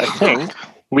 So I think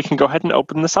we can go ahead and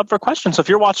open this up for questions. So if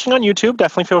you're watching on YouTube,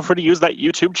 definitely feel free to use that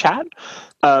YouTube chat.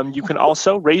 You can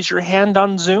also raise your hand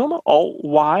on Zoom,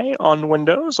 Alt-Y on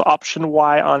Windows, Option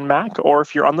Y on Mac, or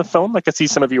if you're on the phone, like I see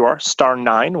some of you are,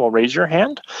 *9 will raise your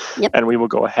hand, and we will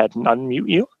go ahead and unmute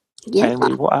you, and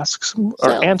we will ask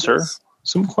answer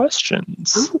some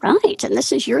questions. All right, and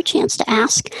this is your chance to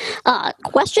ask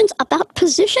questions about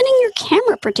positioning your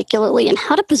camera particularly, and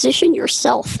how to position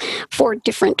yourself for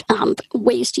different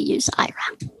ways to use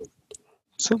Aira.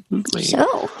 Absolutely. So,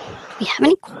 do we have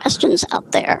any questions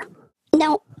out there?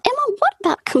 Now, Emma, what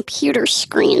about computer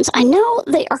screens? I know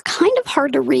they are kind of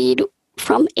hard to read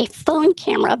from a phone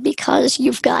camera because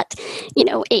you've got,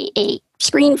 a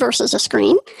screen versus a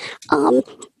screen.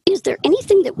 Is there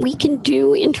anything that we can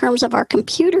do in terms of our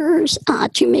computers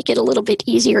to make it a little bit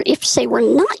easier if, say, we're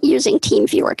not using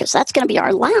TeamViewer, because that's going to be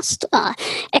our last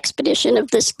expedition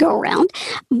of this go-around.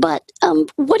 But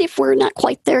what if we're not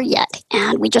quite there yet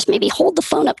and we just maybe hold the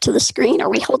phone up to the screen or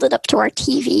we hold it up to our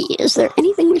TV? Is there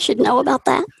anything we should know about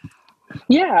that?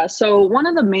 Yeah, so one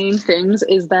of the main things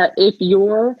is that if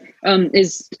your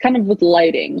is kind of with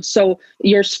lighting. So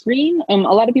your screen, a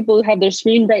lot of people have their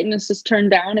screen brightnesses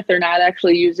turned down if they're not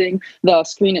actually using the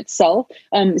screen itself.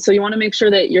 So you want to make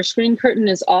sure that your screen curtain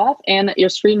is off and that your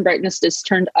screen brightness is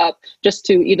turned up just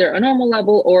to either a normal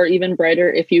level or even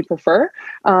brighter if you prefer.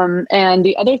 And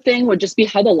the other thing would just be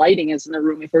how the lighting is in the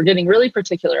room if we're getting really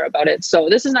particular about it. So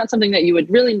this is not something that you would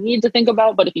really need to think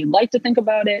about, but if you'd like to think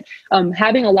about it,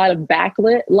 having a lot of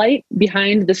backlit light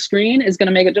behind the screen is going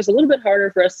to make it just a little bit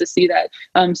harder for us to see that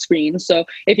screen. So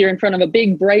if you're in front of a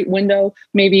big bright window,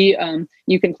 maybe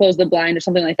you can close the blind or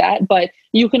something like that. But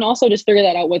You can also just figure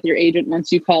that out with your agent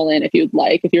once you call in if you'd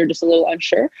like, if you're just a little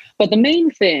unsure. But the main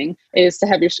thing is to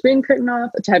have your screen curtain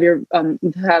off, to have your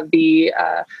to have the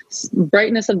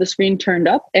brightness of the screen turned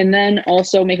up, and then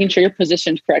also making sure you're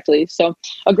positioned correctly. So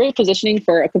a great positioning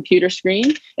for a computer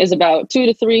screen is about 2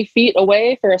 to 3 feet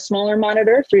away for a smaller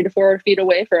monitor, 3 to 4 feet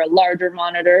away for a larger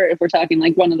monitor, if we're talking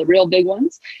like one of the real big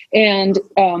ones. And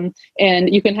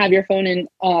you can have your phone in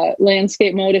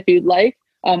landscape mode if you'd like.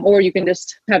 Or you can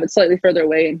just have it slightly further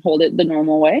away and hold it the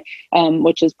normal way,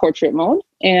 which is portrait mode.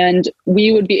 And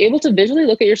we would be able to visually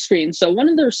look at your screen. So one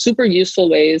of the super useful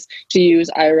ways to use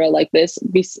Aira like this,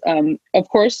 of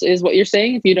course, is what you're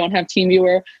saying. If you don't have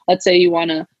TeamViewer, let's say you want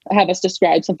to have us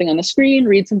describe something on the screen,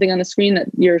 read something on the screen that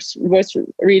your voice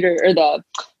reader or the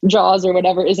JAWS or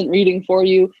whatever isn't reading for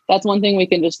you. That's one thing. We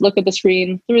can just look at the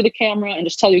screen through the camera and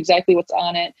just tell you exactly what's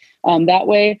on it that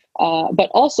way. But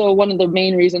also one of the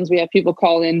main reasons we have people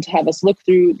call in to have us look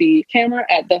through the camera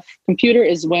at the computer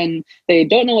is when they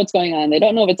don't know what's going on. They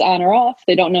don't know if it's on or off.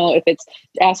 They don't know if it's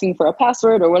asking for a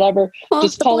password or whatever. Well,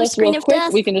 just call us real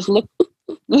quick. We can just look.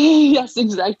 Yes,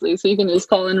 exactly. So you can just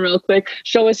call in real quick,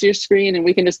 show us your screen, and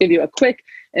we can just give you a quick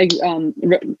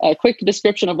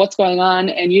description of what's going on.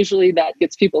 And usually that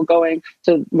gets people going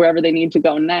to wherever they need to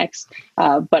go next.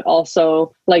 But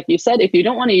also, like you said, if you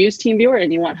don't want to use TeamViewer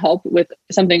and you want help with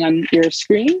something on your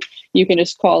screen, you can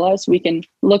just call us. We can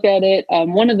look at it.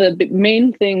 One of the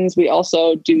main things we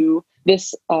also do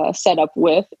this setup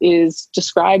with is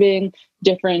describing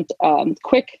different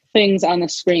quick things on the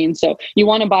screen. So you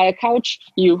want to buy a couch,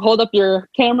 you hold up your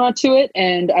camera to it,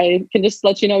 and I can just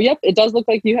let you know, yep, it does look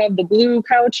like you have the blue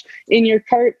couch in your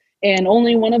cart and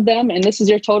only one of them, and this is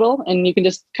your total. And you can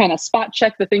just kind of spot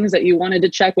check the things that you wanted to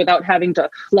check without having to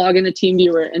log into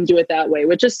TeamViewer and do it that way,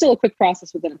 which is still a quick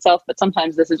process within itself, but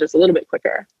sometimes this is just a little bit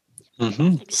quicker.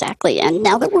 Mm-hmm. Exactly. And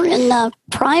now that we're in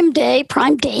Prime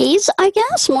Days, I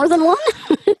guess, more than one.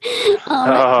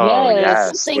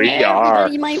 Yes, we are.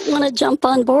 Everybody might want to jump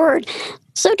on board.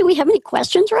 So do we have any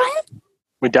questions, Ryan?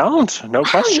 We don't. No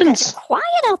questions. Quiet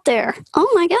out there. Oh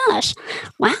my gosh.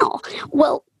 Wow.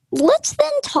 Well, let's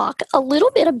then talk a little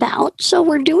bit about, so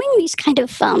we're doing these kind of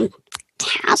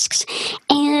tasks,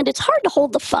 and it's hard to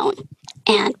hold the phone.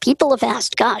 And people have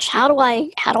asked, gosh, how do I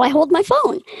hold my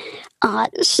phone?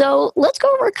 So let's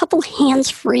go over a couple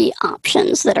hands-free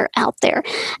options that are out there.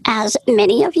 As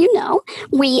many of you know,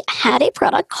 we had a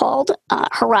product called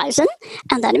Horizon,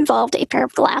 and that involved a pair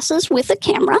of glasses with a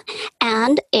camera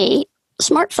and a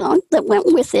smartphone that went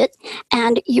with it,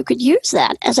 and you could use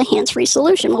that as a hands-free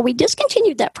solution. Well, we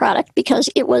discontinued that product because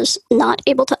it was not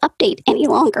able to update any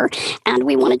longer, and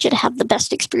we wanted you to have the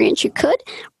best experience you could.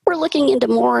 We're looking into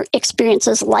more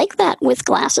experiences like that with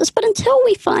glasses, but until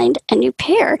we find a new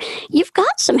pair, you've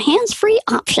got some hands-free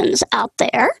options out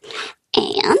there.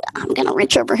 And I'm going to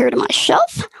reach over here to my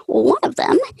shelf. One of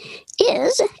them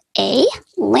is a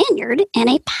lanyard and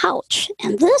a pouch,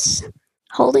 and this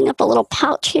holding up a little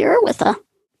pouch here with a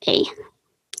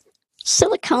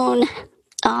silicone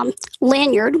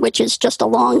lanyard, which is just a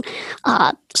long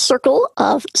circle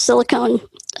of silicone,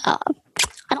 I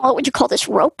don't know, what would you call this,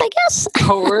 rope, I guess?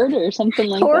 Cord or something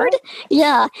like Cord? that.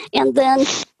 Yeah. And then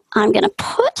I'm going to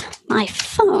put my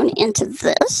phone into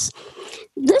this.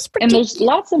 And there's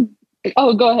lots of...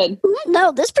 Oh, go ahead.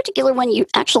 No, this particular one, you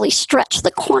actually stretch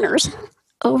the corners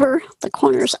over the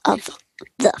corners of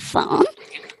the phone.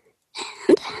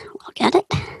 And we'll get it.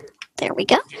 There we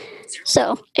go.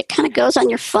 So it kind of goes on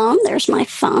your phone. There's my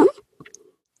phone.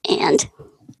 And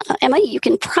Emma, you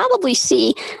can probably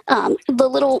see the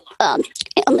little on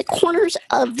the corners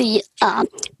of the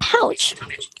pouch.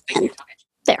 And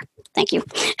there. Thank you.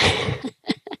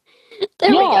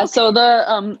 There we go. So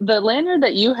the lanyard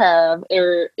that you have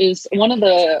is one of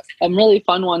the really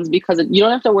fun ones because you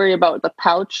don't have to worry about the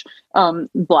pouch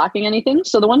blocking anything.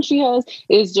 So the one she has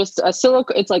is just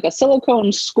it's like a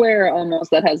silicone square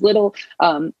almost that has little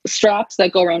straps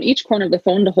that go around each corner of the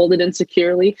phone to hold it in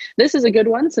securely. This is a good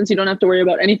one since you don't have to worry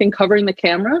about anything covering the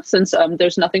camera, since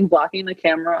there's nothing blocking the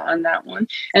camera on that one.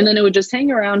 And then it would just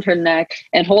hang around her neck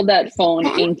and hold that phone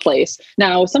in place.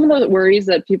 Now, some of the worries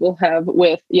that people have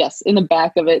with, in the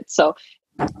back of it. So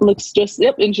looks just,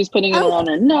 and she's putting it around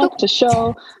her neck to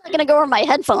show. I'm going to go over my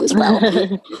headphones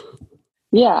well.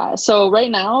 Yeah. So right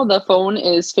now the phone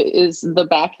is the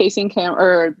back facing camera,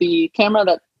 or the camera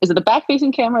that is it the back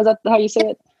facing camera? Is that how you say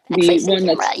it? The one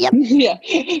that's yep. Yeah.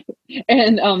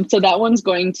 And so that one's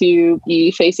going to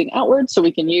be facing outwards, so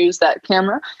we can use that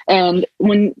camera. And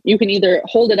when you can either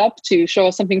hold it up to show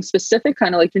us something specific,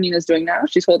 kind of like Janina's doing now,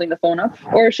 she's holding the phone up,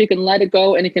 or she can let it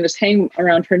go and it can just hang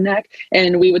around her neck,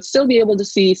 and we would still be able to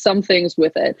see some things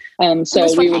with it. So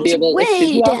we would be able, if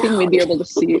she's walking, we'd be able to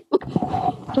see.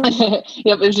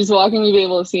 Yep, if she's walking, we'd be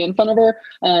able to see in front of her.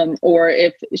 Or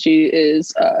if she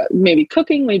is maybe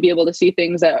cooking, we'd be able to see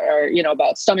things that are,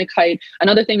 about stomach height.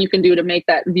 Another thing you can do to make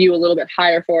that view a little bit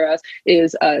higher for us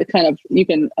is you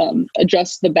can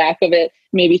adjust the back of it,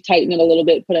 maybe tighten it a little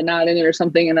bit, put a knot in it or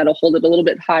something, and that'll hold it a little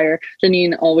bit higher.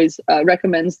 Janine always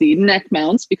recommends the neck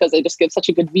mounts because they just give such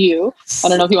a good view. I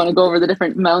don't know if you want to go over the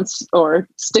different mounts or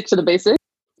stick to the basics.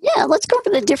 Yeah, let's go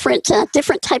over the different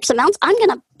types of mounts. I'm going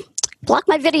to block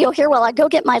my video here while I go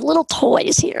get my little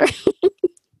toys here.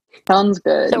 Sounds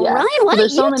good. So yeah. Ryan, why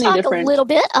don't you talk a little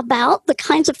bit about the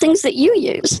kinds of things that you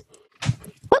use?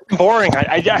 Boring.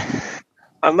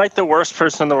 I'm like the worst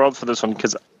person in the world for this one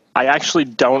because I actually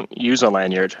don't use a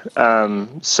lanyard.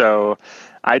 So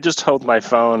I just hold my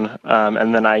phone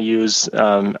and then I use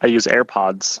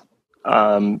AirPods,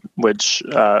 which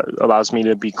allows me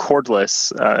to be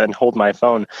cordless and hold my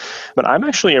phone. But I'm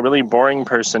actually a really boring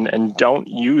person and don't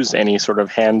use any sort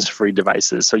of hands-free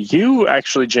devices. So you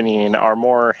actually, Janine, are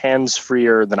more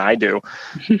hands-freer than I do.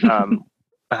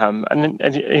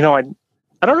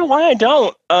 I don't know why I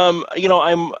don't.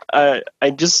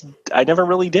 I never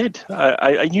really did.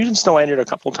 I used a lanyard a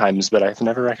couple times, but I've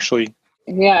never actually.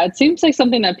 Yeah, it seems like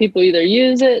something that people either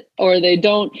use it or they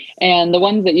don't, and the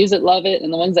ones that use it love it,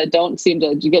 and the ones that don't seem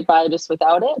to get by just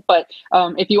without it. But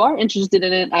if you are interested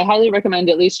in it, I highly recommend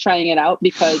at least trying it out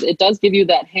because it does give you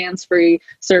that hands-free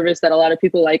service that a lot of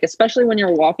people like, especially when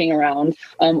you're walking around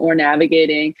or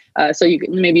navigating. So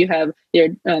maybe you have your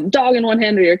dog in one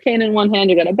hand or your cane in one hand,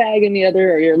 you got a bag in the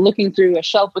other, or you're looking through a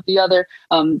shelf with the other.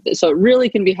 So it really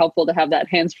can be helpful to have that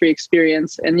hands-free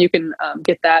experience, and you can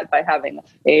get that by having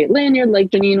a lanyard like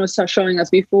Janine was showing us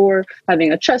before,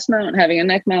 having a chest mount, having a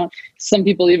neck mount. Some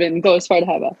people even go as far to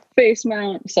have a face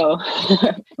mount. So,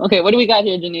 okay, what do we got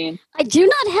here, Janine? I do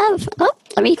not have,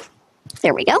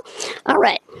 there we go. All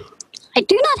right. I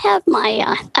do not have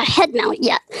my a head mount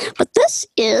yet, but this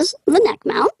is the neck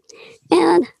mount.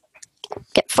 And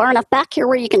get far enough back here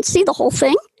where you can see the whole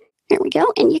thing. There we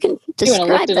go. And you can describe you want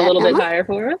to lift it a little bit higher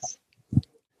for us?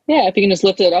 Yeah, if you can just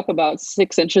lift it up about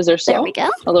 6 inches or so. There we go.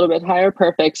 A little bit higher.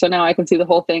 Perfect. So now I can see the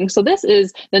whole thing. So this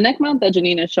is the neck mount that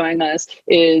Janine is showing us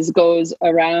goes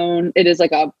around. It is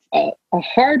like a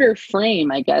harder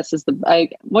frame, I guess, is how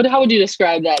would you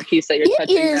describe that piece that you're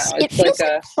touching now? It feels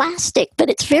like plastic, but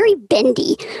it's very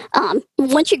bendy.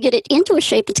 Once you get it into a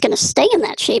shape, it's going to stay in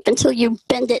that shape until you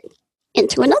bend it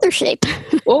into another shape.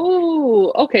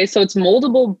 Oh, okay. So it's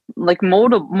moldable,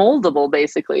 moldable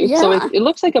basically. Yeah. So it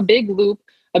looks like a big loop,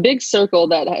 a big circle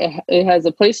that it has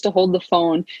a place to hold the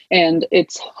phone, and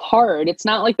it's hard. It's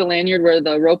not like the lanyard where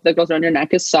the rope that goes around your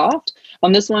neck is soft.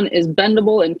 This one is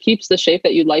bendable and keeps the shape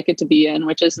that you'd like it to be in,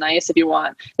 which is nice if you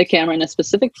want the camera in a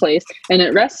specific place. And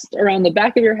it rests around the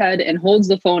back of your head and holds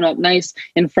the phone up nice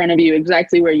in front of you,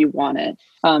 exactly where you want it.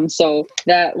 So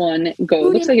that one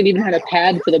looks like it even had a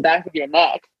pad for the back of your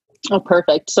neck. Oh,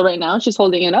 perfect. So right now she's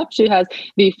holding it up. She has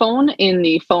the phone in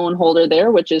the phone holder there,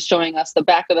 which is showing us the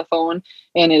back of the phone.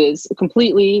 And it is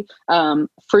completely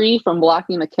free from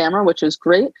blocking the camera, which is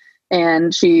great.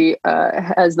 And she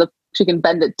she can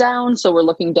bend it down. So we're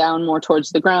looking down more towards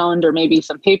the ground, or maybe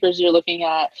some papers you're looking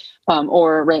at.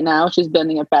 Or right now she's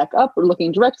bending it back up. We're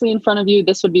looking directly in front of you.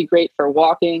 This would be great for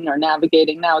walking or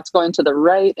navigating. Now it's going to the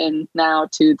right and now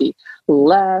to the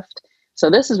left. So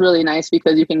this is really nice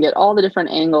because you can get all the different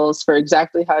angles for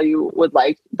exactly how you would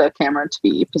like the camera to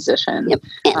be positioned. Yep.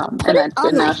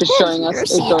 And now she's showing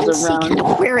us it goes around kind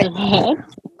of where it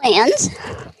lands.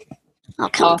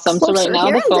 Awesome. So right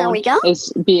now the phone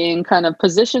is being kind of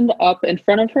positioned up in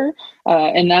front of her.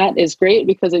 And that is great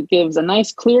because it gives a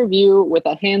nice clear view with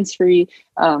a hands-free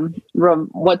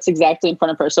what's exactly in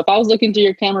front of her. So if I was looking through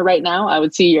your camera right now, I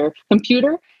would see your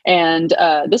computer. And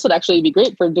this would actually be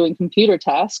great for doing computer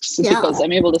tasks because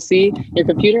I'm able to see your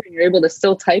computer and you're able to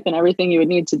still type and everything you would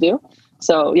need to do.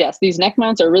 So yes, these neck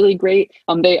mounts are really great.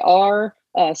 They are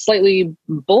slightly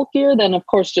bulkier than, of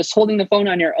course, just holding the phone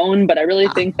on your own. But I really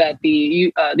think that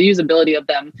the usability of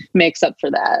them makes up for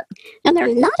that. And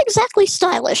they're not exactly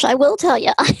stylish, I will tell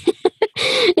you.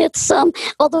 It's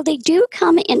although they do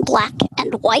come in black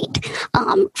and white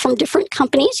from different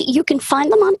companies. You can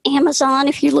find them on Amazon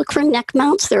if you look for neck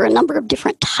mounts. There are a number of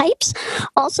different types.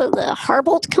 Also, the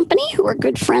Harbolt company, who are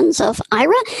good friends of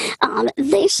Ira,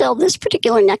 they sell this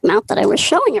particular neck mount that I was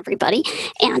showing everybody,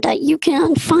 and you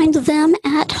can find them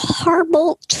at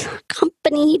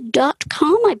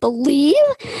harboltcompany.com, I believe.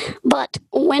 But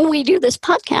when we do this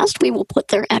podcast, we will put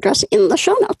their address in the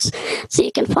show notes so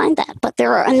you can find that. But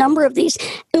there are a number of these.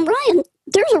 And Ryan,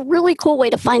 there's a really cool way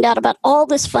to find out about all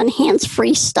this fun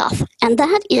hands-free stuff, and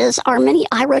that is our many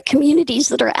Ira communities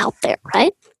that are out there,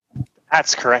 right?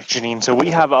 That's correct, Janine. So we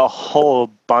have a whole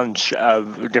bunch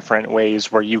of different ways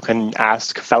where you can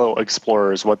ask fellow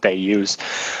explorers what they use,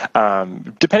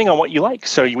 depending on what you like.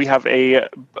 So we have a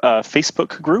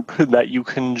Facebook group that you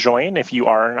can join if you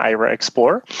are an Ira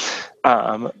explorer.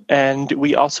 And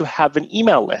we also have an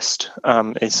email list.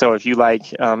 And so if you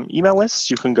like email lists,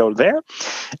 you can go there.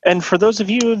 And for those of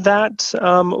you that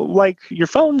like your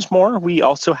phones more, we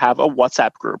also have a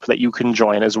WhatsApp group that you can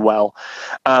join as well.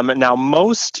 Now,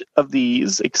 most of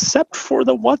these, except for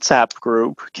the WhatsApp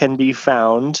group, can be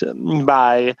found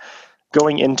by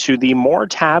going into the More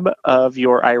tab of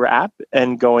your Ira app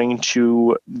and going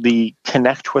to the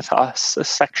Connect with Us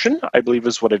section, I believe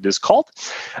is what it is called.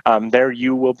 There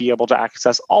you will be able to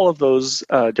access all of those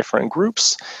different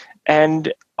groups,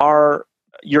 and your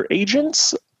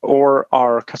agents or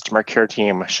our customer care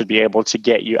team should be able to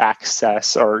get you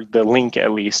access, or the link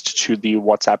at least, to the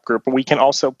WhatsApp group. We can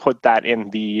also put that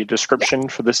in the description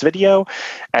for this video,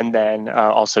 and then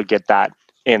also get that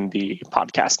in the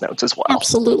podcast notes as well.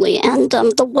 Absolutely. And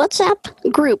the WhatsApp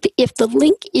group, if the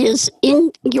link is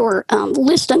in your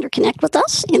list under Connect with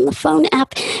Us in the phone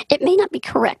app, it may not be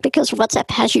correct because WhatsApp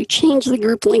has you change the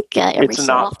group link every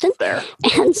so often. There.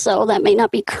 And so that may not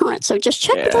be current. So just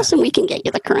check with us and we can get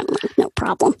you the current link. No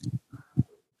problem.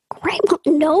 Great. Well,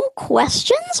 no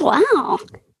questions? Wow.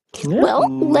 Well,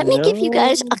 let me give you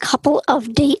guys a couple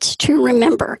of dates to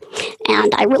remember.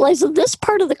 And I realize that this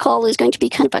part of the call is going to be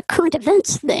kind of a current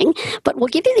events thing, but we'll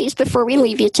give you these before we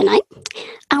leave you tonight.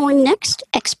 Our next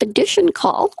expedition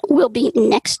call will be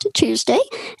next Tuesday,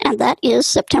 and that is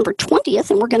September 20th.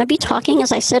 And we're going to be talking,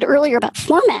 as I said earlier, about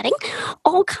formatting,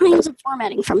 all kinds of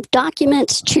formatting, from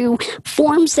documents to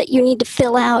forms that you need to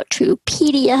fill out to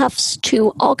PDFs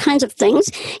to all kinds of things.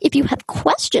 If you have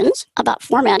questions about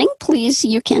formatting, please,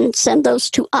 you can send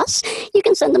those to us. You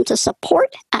can send them to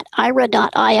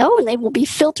support@ira.io, and they will be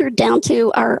filtered down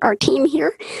to our team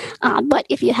here. But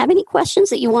if you have any questions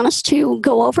that you want us to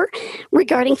go over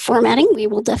regarding formatting, we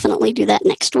will definitely do that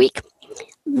next week.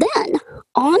 Then,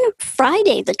 on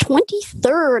Friday, the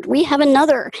 23rd, we have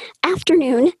another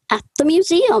afternoon at the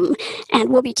museum, and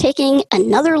we'll be taking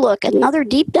another look, another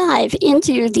deep dive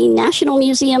into the National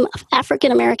Museum of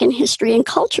African American History and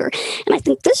Culture. And I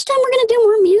think this time we're going to do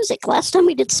more music. Last time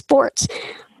we did sports.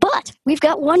 But we've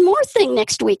got one more thing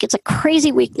next week. It's a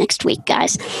crazy week next week,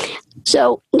 guys.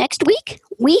 So next week,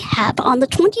 we have on the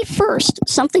 21st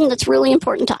something that's really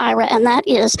important to Ira, and that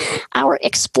is our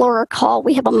Explorer Call.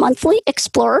 We have a monthly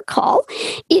Explorer Call.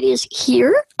 It is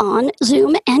here on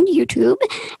Zoom and YouTube,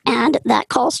 and that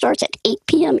call starts at 8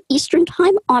 p.m. Eastern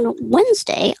Time on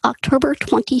Wednesday, October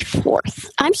 24th.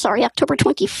 I'm sorry, October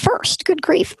 21st. Good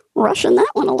grief. Rushing that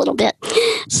one a little bit.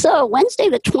 So Wednesday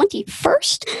the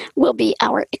 21st will be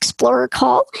our Explorer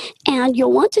Call, and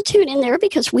you'll want to tune in there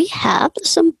because we have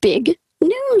some big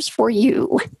news for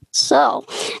you. So,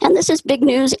 and this is big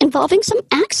news involving some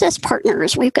access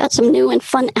partners. We've got some new and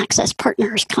fun access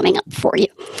partners coming up for you.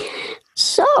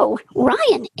 So,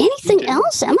 Ryan, anything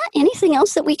else? Emma, anything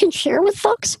else that we can share with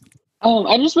folks?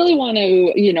 I just really want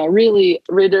to, really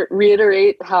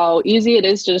reiterate how easy it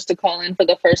is just to call in for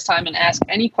the first time and ask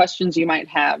any questions you might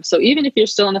have. So even if you're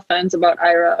still on the fence about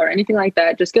Ira or anything like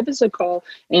that, just give us a call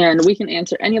and we can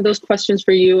answer any of those questions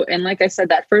for you. And like I said,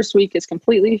 that first week is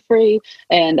completely free.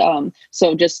 And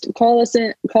so just call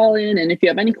in. And if you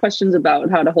have any questions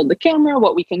about how to hold the camera,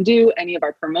 what we can do, any of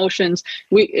our promotions,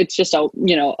 it's just a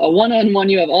one-on-one.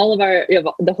 You have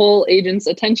the whole agent's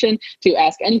attention to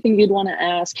ask anything you'd want to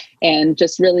ask. And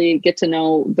just really get to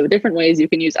know the different ways you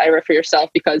can use Ira for yourself,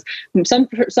 because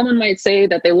someone might say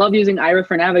that they love using Ira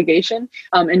for navigation,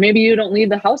 and maybe you don't leave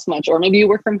the house much, or maybe you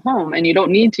work from home and you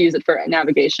don't need to use it for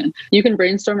navigation. You can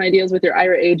brainstorm ideas with your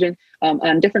Ira agent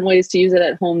on different ways to use it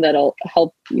at home that'll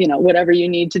help, whatever you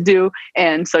need to do.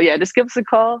 And so, just give us a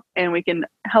call and we can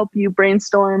help you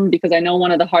brainstorm, because I know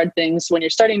one of the hard things when you're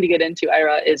starting to get into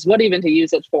Ira is what even to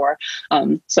use it for.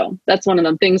 So that's one of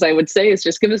the things I would say is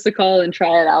just give us a call and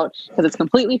try it out, because it's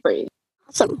completely free.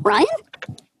 Awesome. Ryan?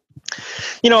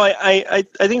 I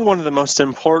think one of the most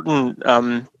important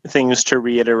things to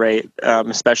reiterate,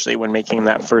 especially when making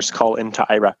that first call into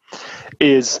Aira,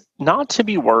 is not to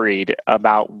be worried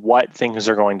about what things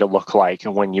are going to look like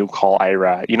when you call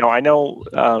Aira. I know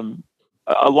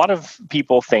a lot of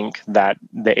people think that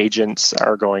the agents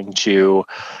are going to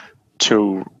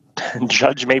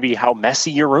judge maybe how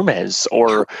messy your room is,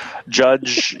 or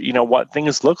judge what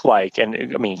things look like. And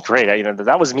I mean, great,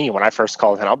 that was me when I first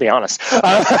called in, I'll be honest. But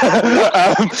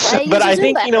I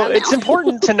think it's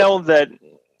important to know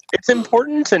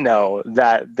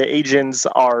that the agents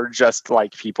are just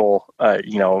like people, that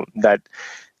you'll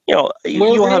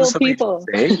have something to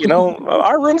say,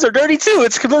 our rooms are dirty too.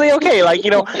 It's completely okay.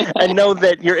 And know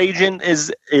that your agent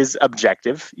is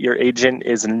objective. Your agent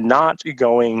is not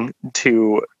going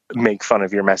to make fun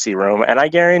of your messy room. And I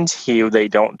guarantee you they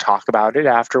don't talk about it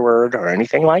afterward or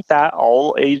anything like that.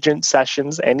 All agent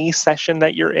sessions, any session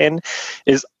that you're in,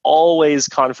 is always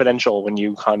confidential when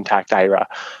you contact Aira.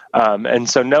 And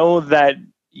so know that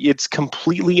it's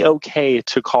completely okay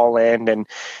to call in and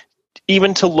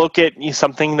even to look at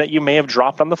something that you may have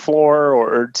dropped on the floor,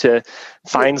 or to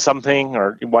find something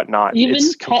or whatnot. Even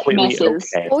it's completely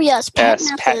okay. Oh yes, pet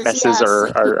messes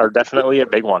are definitely a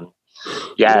big one.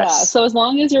 Yes. Yeah. So as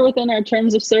long as you're within our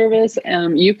terms of service,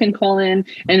 you can call in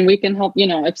and we can help.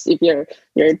 If your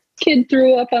kid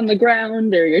threw up on the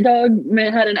ground, or your dog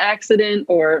had an accident,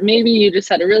 or maybe you just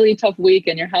had a really tough week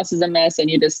and your house is a mess and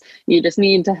you just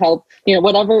need to help.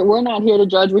 Whatever. We're not here to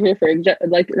judge. We're here for,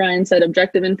 like Ryan said,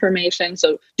 objective information.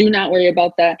 So do not worry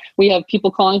about that. We have people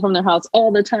calling from their house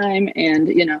all the time, and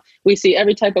we see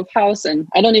every type of house. And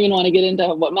I don't even want to get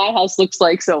into what my house looks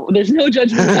like. So there's no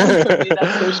judgment from me.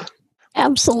 That's for sure.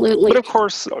 Absolutely. But of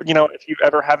course, if you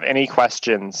ever have any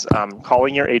questions,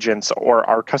 calling your agents, or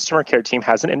our customer care team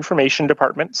has an information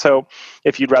department. So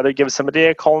if you'd rather give somebody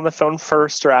a call on the phone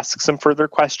first, or ask some further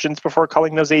questions before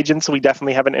calling those agents, we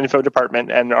definitely have an info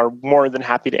department and are more than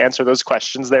happy to answer those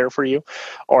questions there for you.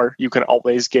 Or you can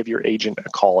always give your agent a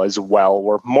call as well.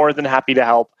 We're more than happy to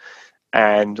help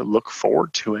and look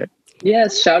forward to it.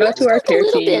 Yes, shout out to our care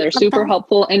team. They're super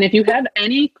helpful. And if you have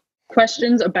any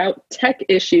questions about tech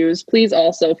issues, please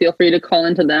also feel free to call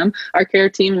into them. Our care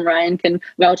team, Ryan can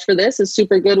vouch for this, is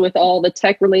super good with all the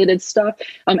tech related stuff.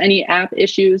 Any app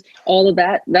issues, all of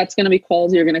that's going to be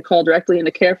calls you're going to call directly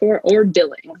into care for, or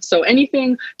billing. So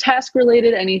anything task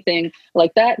related, anything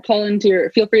like that,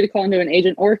 feel free to call into an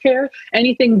agent or care.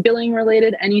 Anything billing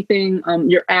related, anything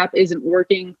your app isn't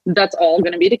working, that's all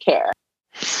going to be to care.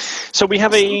 So we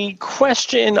have a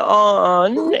question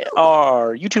on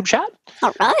our YouTube chat.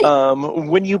 All right.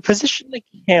 When you position the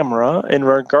camera in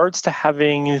regards to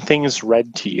having things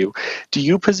read to you, do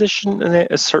you position it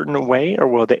a certain way, or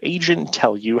will the agent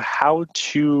tell you how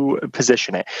to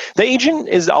position it? The agent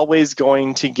is always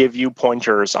going to give you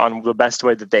pointers on the best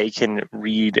way that they can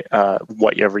read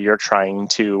whatever you're trying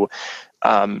to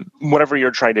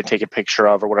take a picture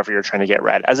of, or whatever you're trying to get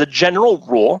read. As a general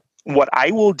rule, what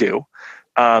I will do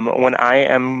when I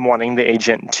am wanting the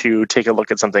agent to take a look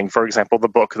at something, for example, the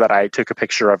book that I took a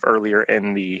picture of earlier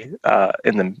in the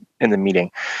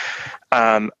meeting,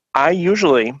 I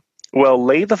usually will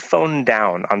lay the phone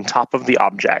down on top of the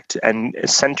object and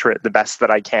center it the best that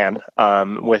I can,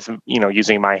 with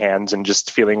using my hands and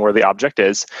just feeling where the object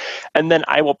is, and then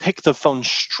I will pick the phone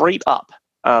straight up,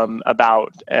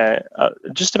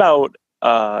 just about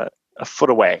a foot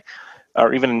away,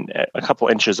 or even a couple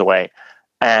inches away,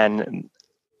 and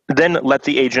then let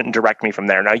the agent direct me from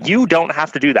there. Now, you don't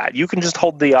have to do that. You can just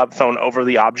hold the phone over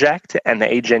the object, and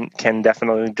the agent can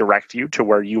definitely direct you to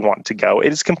where you want to go.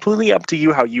 It is completely up to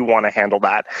you how you want to handle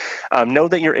that. Know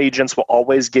that your agents will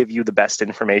always give you the best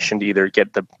information to either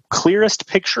get the clearest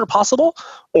picture possible,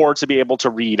 or to be able to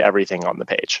read everything on the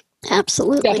page.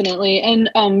 Absolutely. Definitely. And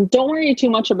don't worry too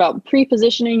much about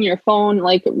pre-positioning your phone,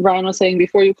 like Ryan was saying,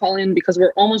 before you call in, because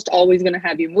we're almost always going to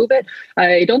have you move it.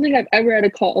 I don't think I've ever had a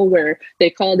call where they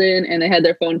called in and they had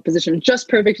their phone positioned just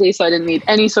perfectly, so I didn't need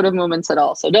any sort of movements at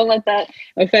all. So don't let that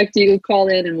affect you. Call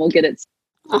in and we'll get it.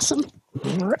 Awesome.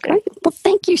 Great. Well,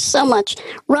 thank you so much,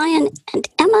 Ryan and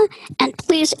Emma. And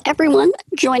please, everyone,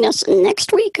 join us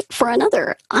next week for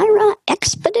another Aira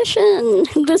Expedition.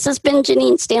 This has been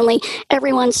Janine Stanley.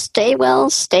 Everyone, stay well,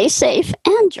 stay safe,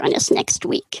 and join us next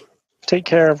week. Take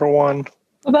care, everyone.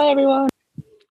 Bye-bye, everyone.